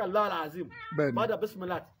 bẹ́ẹ̀ni sadakallahu alazim. bẹ́ẹ̀ni bàdà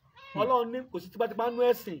bisimilat. Ọlọ́run ní kò sí tipátipá nú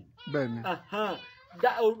ẹ̀sìn. bẹ́ẹ̀ni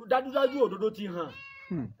dájúdájú òdodo ti hàn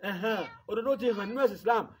òdodo ti hàn nínú ẹ̀sìn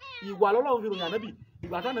Islam ìwà lọ́lọ́run fi ròyìn Ànábì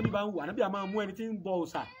ìgbà tá Ànábì bá ń wù Ànábì a máa mú ẹni tí ń bọ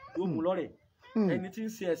òòṣà yóò mú lọ́rẹ̀ ẹni tí ń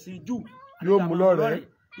ṣe ẹ̀sìn jù yóò mú lọ́rẹ̀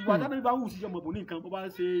ìwà tá Ànábì bá ń wù sí ọmọ bò ní nǹkan bó bá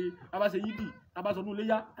ṣe yídì abáṣọ ní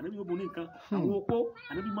iléyá Ànábì yóò bò ní nǹkan àwọn opó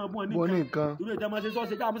Ànábì máa bọ́ ní nǹkan irú ìjà máa ṣe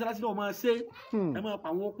sọ́ọ̀ṣe káwọn mọ́ṣáláṣí náà máa ṣe ẹ máa pa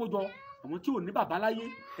àwọn opó jọ àwọn tí ò ní bàbá láyé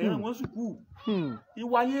ẹran wọn sùkúù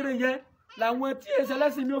ìwà yẹrẹ yẹn làwọn tí èsì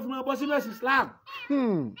ẹlẹ́sìn mi ò fi máa bọ́ sínú ẹ̀sìn Islam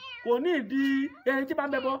kò ní ìdí ẹni tí bá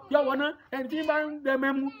ń bẹ bọ yọ wọ náà ẹni tí bá ń bẹ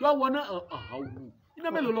mẹ́mú yọ wọ náà iná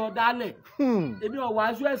mélòó lọ dálẹ̀ èmi ò wá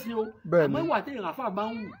aṣọ ẹ̀sìn o àmọ́ ìwà tí èèyàn àfáà máa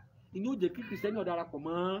ń wù ìní ó jẹ́ kí kìrìsìtẹ́nì ó darapọ̀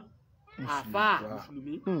mọ́ àfáà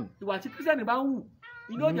mùsùlùmí ìwà tí kìrìsìtẹ́nì bá ń wù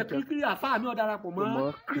ìní ó jẹ́ kí àfáà mi ó darapọ̀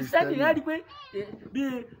mọ́ kìrìsìtẹ́nì rẹ̀ rí pé bí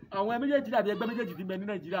àwọn méjèèjì dàbí ẹgbẹ́ méjèèjì ti bẹ ní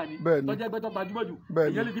Nàìjíríà ni tọ́jú ẹgbẹ́ tó gbajúmọ̀ jù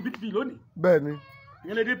èyàn lè di PDP lónìí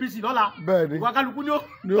ìyẹn lè dé APC lọ́la ìwà kálukú ni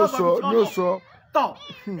ó sọ tọ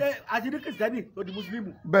àti ní kìrìsìtẹ́nì tó di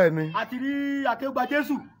mùsùlùmí àti ní akéwùgbà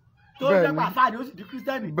Jésù tó dẹ́pà àfáà ni ó sì di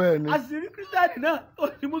kìrìsìtẹ́nì àti ní kìrìsìtẹ́nì náà tó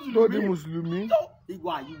di mùsùlùmí tó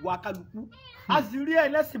ìwà kálukú àti rí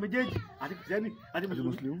ẹlẹ́sìn méjèèjì àti kìrìsìtẹ́nì àti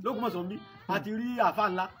mùsùlùmí l'Ógbómọ̀ṣọ́ mi àti rí àfáà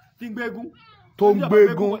ńlá tí ń gbégún tó ń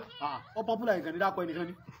gbégún ọ pọ́pùlà ìkànnì dákọ̀ ẹnìkan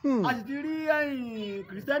ni àti ti rí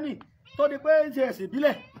kìrìsìtẹ́nì tó di pé ń ṣe ẹ̀sìn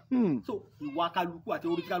ìbílẹ̀ so ìwà kálukú àti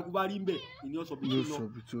orí kálukú bá rí ń bẹ̀ ìní ọ̀sọ̀ bí tó lọ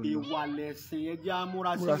ìwà lẹ̀sìn ẹjẹ́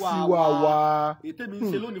amúra sí wa ètè mi ń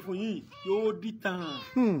ṣe lónìí fún yìí yóò dìtàn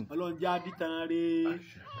Ọlọ́run jẹ́ àdìtàn rẹ̀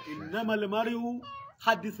innamal mar'u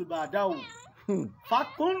hadithu ba'dahu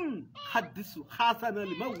fakun hadithu hasana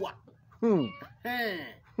limawa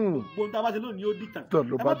gbogbo nta bá ṣe lónìí ó dìtàn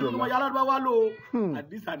ẹ bá tó wọn yàrá bá wà lò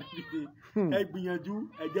àdìsá nìyí ẹ gbìyànjú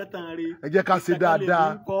ẹ jẹ́ tàn rè ẹ jẹ́ ká ṣe dáadáa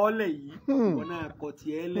ẹ kọ́ ọ́lẹ̀ yìí wọn náà kọ́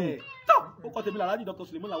tiẹ̀ lẹ̀ tó ó kọ́ tèmi làlájì Dr.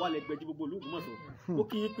 Suleiman Egbeji gbogbo Ògbómọ̀ṣọ́ ó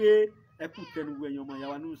kí i pé ẹ kú tẹnu wo ẹ̀yin ọmọ ìyá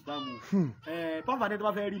wa ní Islam pàǹfààní tó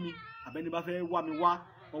bá fẹ́ rí mi àbẹ́ni bá fẹ́ wá mi wá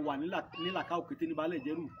mo wà nílàkà òkété ní balẹ̀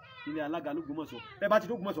ìjẹ́rù nílé alága l'Ógbómọ̀ṣọ́ ẹ bá ti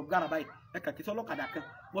dé Ògbómọ̀ṣọ́ gàrà báyìí ẹ kà kí sọ́lọ́kadà kan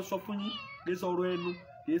wọ́n sọ fún yín kí sọ̀rọ̀ ẹnu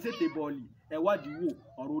kì í ṣètè bọ́ọ̀lì ẹ wádìí wò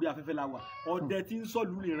ọ̀rọ̀ orí afẹ́fẹ́ la wà ọdẹ tí ń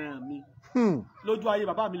sọ̀lú ìran mi lójú ayé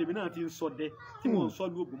bàbá mi lèmi náà ti ń sọdẹ tí mò ń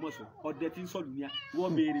sọ̀lú Ògbómọ̀ṣọ́ ọdẹ tí ń sọ̀lú ní a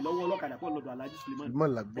wọ́n béèrè lọ́wọ́ ọlọ́kadà pọ̀ lọ́dọ̀ Alhaji Suleiman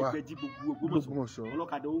Egbeji gbogbo Ògbómọ̀ṣọ́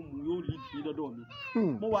ọlọ́kadà ó mú yóò rí ní dọ́dọ̀ mi.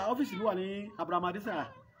 mo wà ọ́fíìsì ló wà ní Abraham Adesanya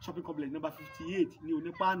shopping complex number 58 ní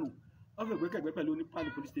Onípáànù ọ́fíìsì ẹgbẹ́kẹ̀gbẹ́ pẹ̀lú Onípáànù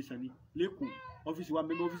police station ní lẹ́kọ̀ọ́ ọ́fíìsì wa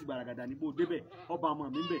mẹ́mẹ́ ọ́fíìsì gbàràgàdà ní bó débẹ̀ ọba ọmọ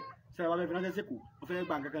mi ń bẹ̀ sẹ́yìn wa fẹ́ fi ránṣẹ́ sẹ́kọ̀ọ́ ọ̀fẹ́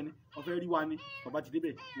gbà kankan ni ọ̀fẹ́ rí wa ni bàbá ti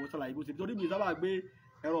débẹ̀ wọ́n sàlàyé bó ṣe torí mi sábà gbé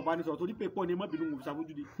ẹ̀rọ ìbánisọ̀rọ̀ torí pé pọ̀ ni mọ́ bínú mo fi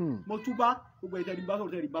ṣàfojúdi mo túbá gbogbo ẹ̀ tẹ́lẹ̀ bá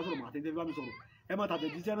sọ̀rọ̀ màá tẹ́lẹ̀ bá mi sọ̀rọ̀ ẹ máa tàbí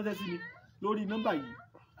jíṣẹ́ ránṣẹ́ sí mi lórí nọ́mbà yìí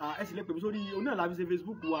ẹ sì lè pè mí sórí onílà láfi ṣe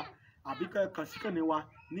Facebook wa àbí kàn sí kàn ní wa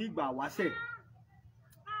ní ìgbà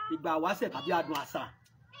àwáṣẹ̀ tàbí adùn àṣà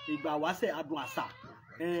ìgbà àwáṣẹ̀ adùn àṣà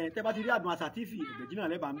tẹ́ bá ti rí adùn àṣà TV Egbeji náà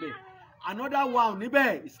lẹ́bàá ń bẹ̀ another one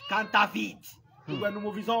níbẹ̀ is counterfeit gbogbo ẹnu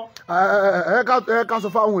mo fi sọ. ẹ ká sọ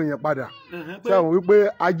fáwọn èèyàn padà ṣé àwọn wípé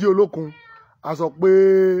Ajé Olókun a sọ pé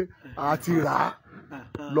a ti rà á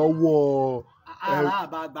lọ́wọ́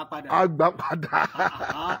àgbà padà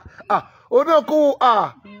ó náà kó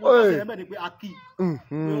ṣe mẹ́rin pé a kì í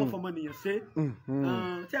pé wọ́n fọmọ nìyẹn ṣe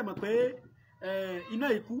ṣe mọ̀ pé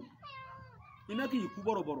iná kì í kú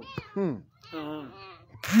bọ̀rọ̀bọ̀rọ̀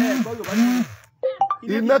gbọ́ Yorùbá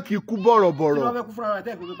ní iná kì í kú bọ̀rọ̀bọ̀rọ̀ tí wọ́n fẹ́ kú fúnra rẹ̀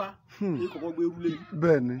tẹ́ ìfowópamọ́ èyí kọ̀ọ̀kan gbé eru lé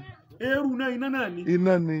bẹ́ẹ̀ ni eru náà iná náà ni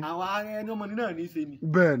àwọn ẹni ọmọ ní náà ní í ṣe ni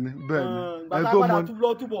bẹ́ẹ̀ ni ẹni tó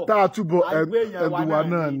mọ tá a túbọ̀ ẹdùnwá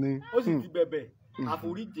náà ni ó sì ti bẹ̀bẹ̀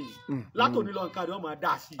àforíjì látòní lọ nǹkan rẹ̀ wọ́n máa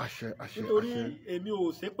dá sí i nítorí èmi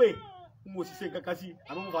ò ṣépè mo sì ṣe nǹkan kan sí i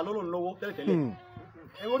àmọ́ mo fà lọ́lọ́run lọ́wọ́ tẹ́lẹ̀tẹ́lẹ̀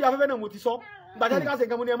orí afẹ́fẹ́ náà mo ti sọ gbàjáde ká ṣe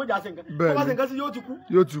nǹkan mo ní ẹ mọ̀jà ṣe nǹkan tó bá ṣe nǹkan sí yóò ti kú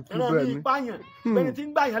bẹ́ẹ̀ ni ìpààyàn bẹ́ẹ̀ni tí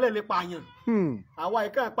ń gbàyàn lẹ̀ lè pààyàn àwa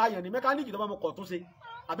ìkànnì pààyàn ni mẹkáníìkì tó bá mọ kọ̀ tó ṣe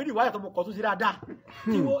àbí ìwáyà tó mọ kọ̀ tó ṣe dáadáa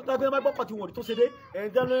tí wọ́n tẹ́gbẹ́ bá gbọ́kọ̀ tí wọ́n rí tó ṣe dé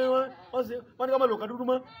ẹ̀jẹ̀ ni wọ́n ní ká má lò kàn dúdú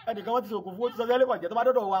mọ́ ẹnìkan wọ́n ti sọ̀kò fún ó ti sọ sẹ́lẹ̀ pàjẹ́ tó bá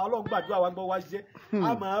dọ̀dọ̀ wa Ọlọ́run gbàdúrà wa gbọ́ wa ṣiṣẹ́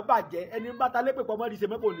àmọ́ bàjẹ́ ẹni bá ta lépè pọ̀ mọ́ rí ṣe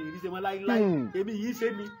mọ́ kò ní rí ṣe mọ́ láíláí èmi yìí ṣe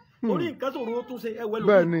ni orí nǹkan sòro tó ṣe ẹwẹ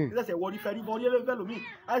lómi ìṣẹ̀ṣẹ̀ wọrí fẹ́rí fún ọdún lómi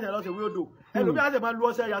àìsàn lọ́sẹ̀ wí odò ẹlòmí àìsàn máa lu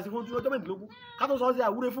ọṣẹ yàtì fún ọjọ́ mẹ́rìndínlógún ká tó sọ ọṣẹ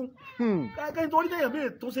àwúre fún kẹ́kẹ́ nítorí téèyàn mí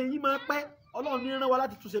tó ṣe yín máa pẹ́ Ọlọ́run ní rán wa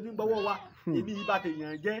láti túnṣe ní gbọ́wọ́ wa èmi yìí bá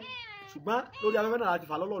tèèyàn jẹ́ ṣùgbọ́n lórí afẹ́fẹ́ náà láti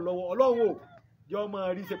fà lọ́lọ́run lọ́wọ́ Ọlọ́run ò jọ ọmọ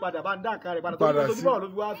rí ṣe padà bá ń dá nǹkan rẹ̀ padà tó ní sojú bọ̀rọ̀ ló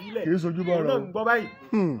fi wá fi ilẹ̀ òun náà ń gbọ́ báyìí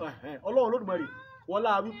Ọlọ́run Olódùmarè wọ́n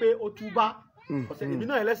lá wípé ó túbá ọ̀sẹ̀ èmi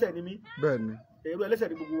náà ẹlẹ́ṣẹ̀ ni mí èrò ẹlẹ́ṣẹ̀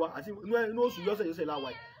ni gbogbo wa àti inú oṣù yọ́sẹ̀ láwa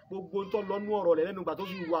yìí gbogbo ń tọ́ lọ́nú ọ̀rọ̀ rẹ̀ lẹ́nu ìgbà tó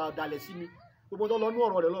fi wà dalẹ̀ sí mi gbogbo ń tọ́ lọ́nú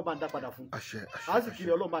ọ̀rọ̀ rẹ̀ Ọlọ́run bá ń dá padà fún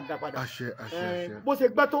àásìkiri Ọlọ́run bá ń dá padà bó ṣe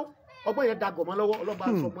gbẹ́ tó ọgbọ́n yẹn dàgọ̀ mọ́ lọ́wọ́ Ọlọ́run bá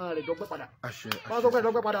ń sọ mọ́ rẹ̀ dọ́gbẹ́ padà wọ́n sọ pé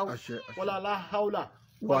dọ́gbẹ́ padà wọlá aláhàólà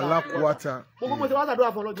wàlá kúwátà gbogbo mo ṣe wá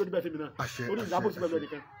sàdúrà fún ọlọ́jọ́ oníbẹ̀ fèmí náà orí ìdábò sí pẹ̀lú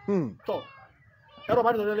ẹnìkan tọ̀ ẹ̀rọ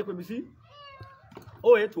bá ní sọ̀rọ̀ lẹ́pẹ̀ mi sí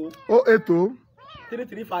 080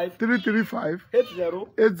 335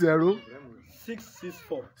 80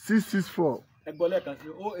 664 ẹgbọ́n lẹ́ẹ̀kan sí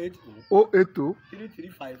 080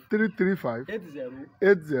 335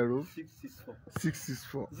 80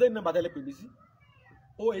 664 zẹ́ni nọ́mbà tẹ́lẹ̀ pè mí sí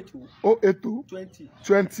 080 20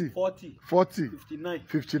 40 59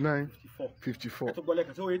 54 ẹ̀tọ́ gbọ́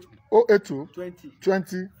lẹ́ẹ̀kan sí 080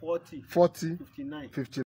 20 40 59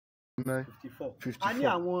 54. a ní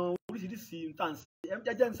àwọn oríṣiríṣi nǹkan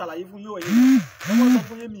jẹ́jẹ́ ń ṣàlàyé fún yín òye ọmọ sọ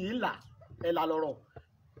fún yín mi ìlà ẹ̀là lọ̀rọ̀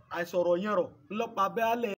àìsọ̀rọ̀ yẹn rọ̀ ńlọ́pàá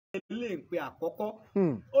bẹ́ẹ̀lẹ̀ lè ń pe àkọ́kọ́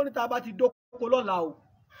ó ní tá a bá ti dókòó lọ́la o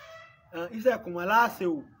iṣẹ́ kùmọ̀ láàṣẹ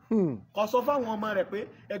o kò sọ fáwọn ọmọ rẹ̀ pé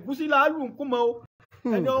ẹ̀gúsí làálù ń kú mọ́ o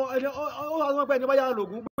ẹni ó sọ pé ẹni bá yára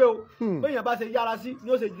lògùn gbé o pé èèyàn bá ṣe yára sí ni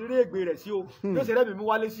ó ṣe rí ègbè rẹ̀ sí o ni ó ṣe rẹ́mi mú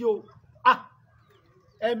wálé sí o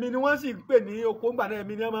ẹ̀mí ni wọ́n sì ń pè ní oko ńgbà náà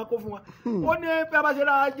ẹ̀mí ni wọ́n máa kó fún wọn ó ní bí a bá ṣe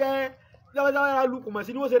rárá jẹ yára lu kùmọ̀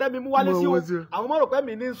sí ni ó ṣe rẹ́mi mú wálé sí o àwọn ọmọ rò pé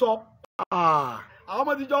mi ní ń sọ àwọn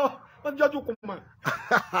ọmọ ti jọ ju kùmọ̀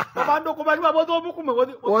bàbá ń dókòó bá nígbà bó tó mú kùmọ̀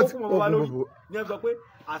wọ́n kó kùmọ̀ wá lórí ní ẹ sọ pé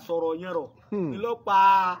àsọ̀rọ̀ yẹn rọ̀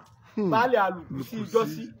ńlọ́pàá baálẹ̀ àlùkù sí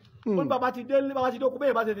ìjọ́sí ó ní bàbá ti dókòó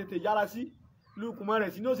bẹ́ẹ̀ bá ṣe tètè yára sí lu kùmọ̀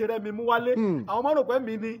rẹ̀ sí ni ó ṣe rẹ́mi mú wálé àwọn ọmọ rò pé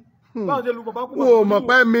mi ní báwo ṣe lu bàbá kúmọ̀ wò mọ̀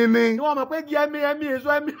pé mi ní ni wọ́n mọ̀ pé kí ẹ̀mí èso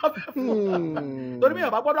ẹ̀mí ọ̀fẹ́ fún un torí bí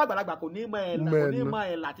Yorùbá gbọ́dọ̀ àgbàlagbà kò ní mọ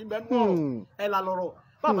ẹ̀là tí bẹ́ẹ̀ nù ọ̀rọ̀ ẹ̀là lọ́rọ̀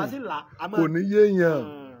bàbá sì là kò ní yéèyàn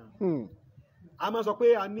a máa sọ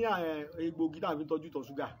pé a ní egbògi tá a fi tọ́jú ìtọ̀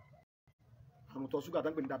ṣúgà àrùn ìtọ̀ ṣúgà tó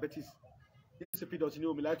ń pè ní diabetes insipidus ní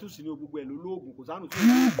omi láìtúsì ní gbogbo ẹ̀ lólóògùn kò sánù tí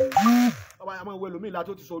ó máa wọ ẹlòmíì láti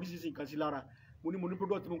ó ti sọ oríṣiríṣi nǹkan sí lára mo ní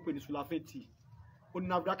product mo ń pè ní Sulafin tea ó ní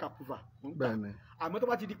NAFDAC approval mo ń gbà àmọ́ tó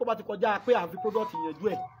bá ti di kó bá ti kọjá pé à ń fi product yanjú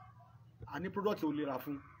ẹ̀ à ní product ò lè rà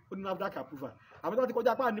fún ó ní NAFDAC approval àmọ́ tó bá ti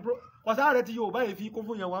kọjá pé à ní kọ̀sá rẹ̀ ti Yorùbá yìí fi kún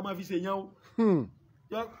fún yẹn wọ́n á máa fi ṣe yẹn o.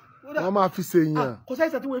 wọ́n máa fi ṣe yẹn. kò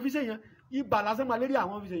sẹ́yìn sẹ́yìn tí wọ́n fi ṣe yẹn ibà lásán malaria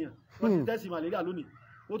àwọn fi ṣe yẹn wọ́n ti tẹ́sí malaria lónìí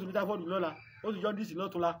ó tún ní typhoid lọ́la ó tún jaundice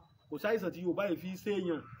lọ́túnla kò sáyẹ̀sán tí Yorùbá yìí fi ṣe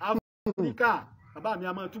yẹn Áfíríkà bàbá mi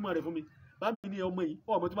a máa túmọ̀ rẹ̀ fún mi bàbá mi ní ọmọ yìí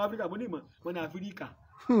ọmọ tó máa Áfíríkà mo ní ìmọ̀ wọn ní Áfíríkà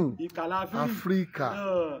ìkà la Áfíríkà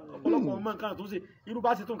ọ̀pọ̀lọpọ̀ ọmọ nǹkan tó ń ṣe irú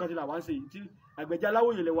bá ṣe tó nǹkan ti là wá ń ṣe tí àgbẹ̀jẹ̀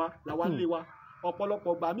aláwòye lè wa là wá ń lé wa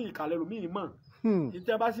ọ̀pọ̀lọpọ̀ gbà mí ìkàlẹ̀ lò mí mọ̀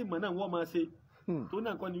ìtẹ́ bá sì mọ̀ náà wọ́n máa ṣe tó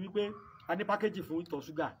náà kọ́ ni wípé a ní pákéjì fún ìtọ̀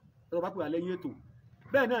ṣúgà ẹ̀rọ bá pè wá lẹ́yìn ètò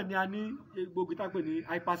bẹ́ẹ̀ náà ni a ní egbògi tá a pè ní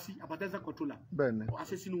hypertension controller a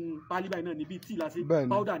ṣe sínú pálí báyìí náà níbi tíì lásì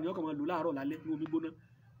powder ni ọkàn máa lò láàárọ̀ lálẹ́ ní omi gbóná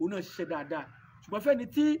òun náà ṣiṣẹ́ dáadáa ṣùgbọ́n fẹ́ni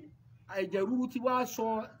tí ẹ̀jẹ̀ ríru ti wá sọ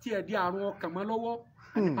tí ẹ̀ di àrùn ọkàn mọ́ lọ́wọ́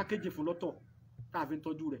a ní pákéjì fún lọ́tọ̀ tá a fi ń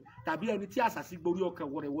tọ́jú rẹ̀ tàbí ẹni tí àṣàṣì gborí ọkàn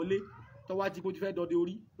wọ̀rẹ̀ wọlé tọ́wá jí kó ti fẹ́ dọdẹ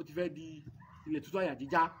orí ó ti fẹ́ di ilẹ̀ tútù àyà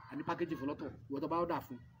jíjá a ní pákéjì fún lọ́tọ̀ ìwọ́n tó bá ọ̀dà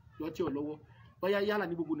fún lọ́tí ọ̀ lọ́wọ́ bóyá yálà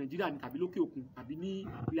ní gbogbo Nàìjíríà ni tàbí lókè òkun tàbí ní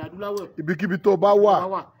ilẹ̀ adúláwọ̀ ibikíbi tó bá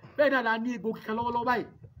wà bẹ́ẹ̀ náà la ní egbò kíkan lọ́wọ́lọ́wọ́ báyìí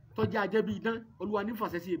tọ́jú ajẹ́ bíi idán olúwa ní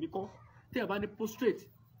fàṣẹ sí èmi kọ́ tí ẹ̀ bá ní prostate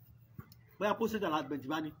bóyá prostate enlargement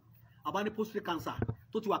bá ní àbá ní prostate cancer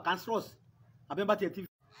tó ti wà cancerous àbẹ́ bá tiẹ̀ ti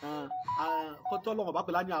kọ́tọ́ lọ́wọ́ bá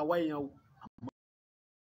pè lá ní àwa èèyàn o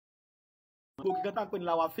egbò kíkan tá à ń pè ní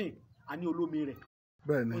Lawafin a ní olómi rẹ̀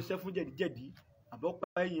ó ń ṣe fún jẹ̀díjẹ̀dí àbọ̀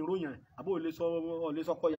pa ẹ̀yìn ròyìn àbọ̀ ò lè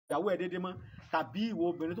sọkọ ìyàwó ẹ̀ déédéé mọ́ tàbí ìwọ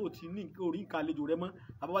obìnrin tó ti ní orí nǹkan àlejò rẹ mọ́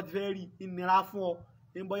àbọ̀ bá ti fẹ́ rí ìnira fún ọ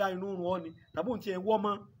ní bóyá inú rún ọ ni tàbí òun ti ẹ̀ wọ́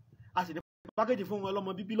mọ́ a sì ní pákéjì fún wọn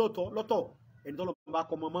lọ́mọ bíbí lọ́tọ̀ ẹni tó lọ́mọ bá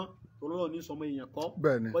kọ́ ọmọ mọ́ olóró ní sọmọ èèyàn kọ́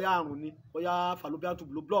bóyá àrùn ni bóyá fallopian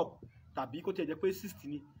tube ló block tàbí kó tiẹ̀ jẹ́ pé cyst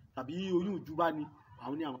ni tàbí oyún ìjúbá ni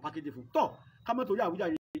àwọn ní àwọn pákéjì fún tọ́ ká mọ́ torí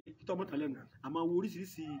àwùjáde títọ́ mọ́tàn lẹ́nu àmọ́ wo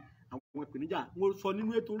oríṣiríṣi àwọn ìpèníjà wọ́n sọ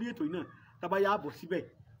nínú orí ètò yìí náà tábà yà bọ̀ síbẹ̀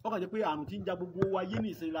wọ́n kàn jẹ́ pé àrùn tí ń ja gbogbo ayé ní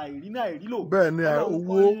ìsinmi àìrí náà àìrí lò bẹ́ẹ̀ ni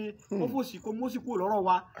owó ó fòsì kó mọ́sí kúrò lọ́rọ̀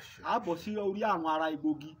wa á bọ̀ sí orí àrùn ara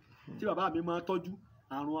egbògi tí bàbá mi máa tọ́jú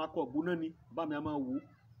àrùn akọ̀gbóná ni bàbá mi máa wò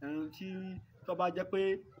tí tó bá jẹ́ pé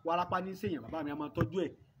wárápá ní sèyàn bàbá mi máa tọ́jú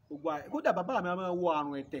ẹ̀ gbogbo kódà bàbá mi máa wo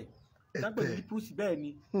àrùn ẹ̀tẹ̀ dápẹ́ ní púrúsì bẹ́ẹ̀ ni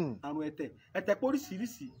àrùn ẹ̀tẹ̀ pé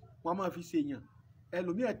oríṣiríṣi wọn máa fi sèyàn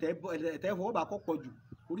ẹlòmíì ẹ̀tẹ̀ fọwọ́bà kọ́ pọ̀ jù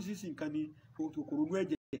oríṣiríṣi nǹkan ni kòkòrò inú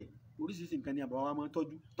ẹ̀jẹ̀ oríṣiríṣi nǹkan ni àbàwá máa ń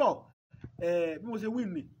tọ́jú tọ́ bí mo ṣe wí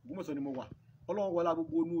ní Ògbómọ̀ṣọ́ ni mo wà Ọlọ́run wọlá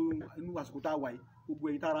gbogbo inú àsìkò tá a wà yìí gbogbo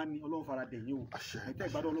èyí tára ní Ọlọ́run fara dẹ̀yìn o ẹ̀tẹ́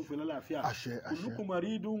ìgbádùn Ọlọ́run fún lálàáfíà olùkọ́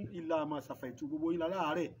maridun ilà masafẹ̀tù gbogbo ilà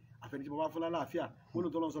láàárẹ̀ àfẹnití mo bá fún lálàáfíà wọ́n ló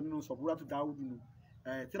tọ́lọ́ sọ nínú sọ̀búrátù dáúdù nù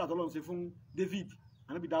tíra tọ́lọ́ ṣe fún David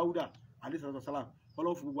anábì dáúdà alayhi salam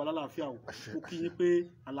Ọlọ́run fún gbogbo alálàáfíà o ó kí yín pé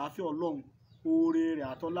àlàáfíà Ọlọ́run oore rẹ̀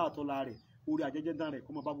àtọ́lá rẹ̀ orí àjẹjẹ dán rẹ̀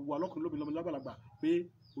kó máa bá gbogbo alọ́kùnrin lóbìnrin lọ́mọdé lágbàlagbà pé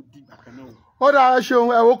ó di ìgbà kan náà o. ó dáa ṣeun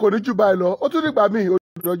ẹ̀wọ̀n kò ní jù báyìí lọ ó tún nígbà míì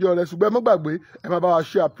olùdójọ́ rẹ̀ ṣùgbọ́n ẹ má gbàgbé ẹ má bá wa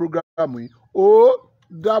share program yìí ó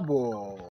dàbọ̀.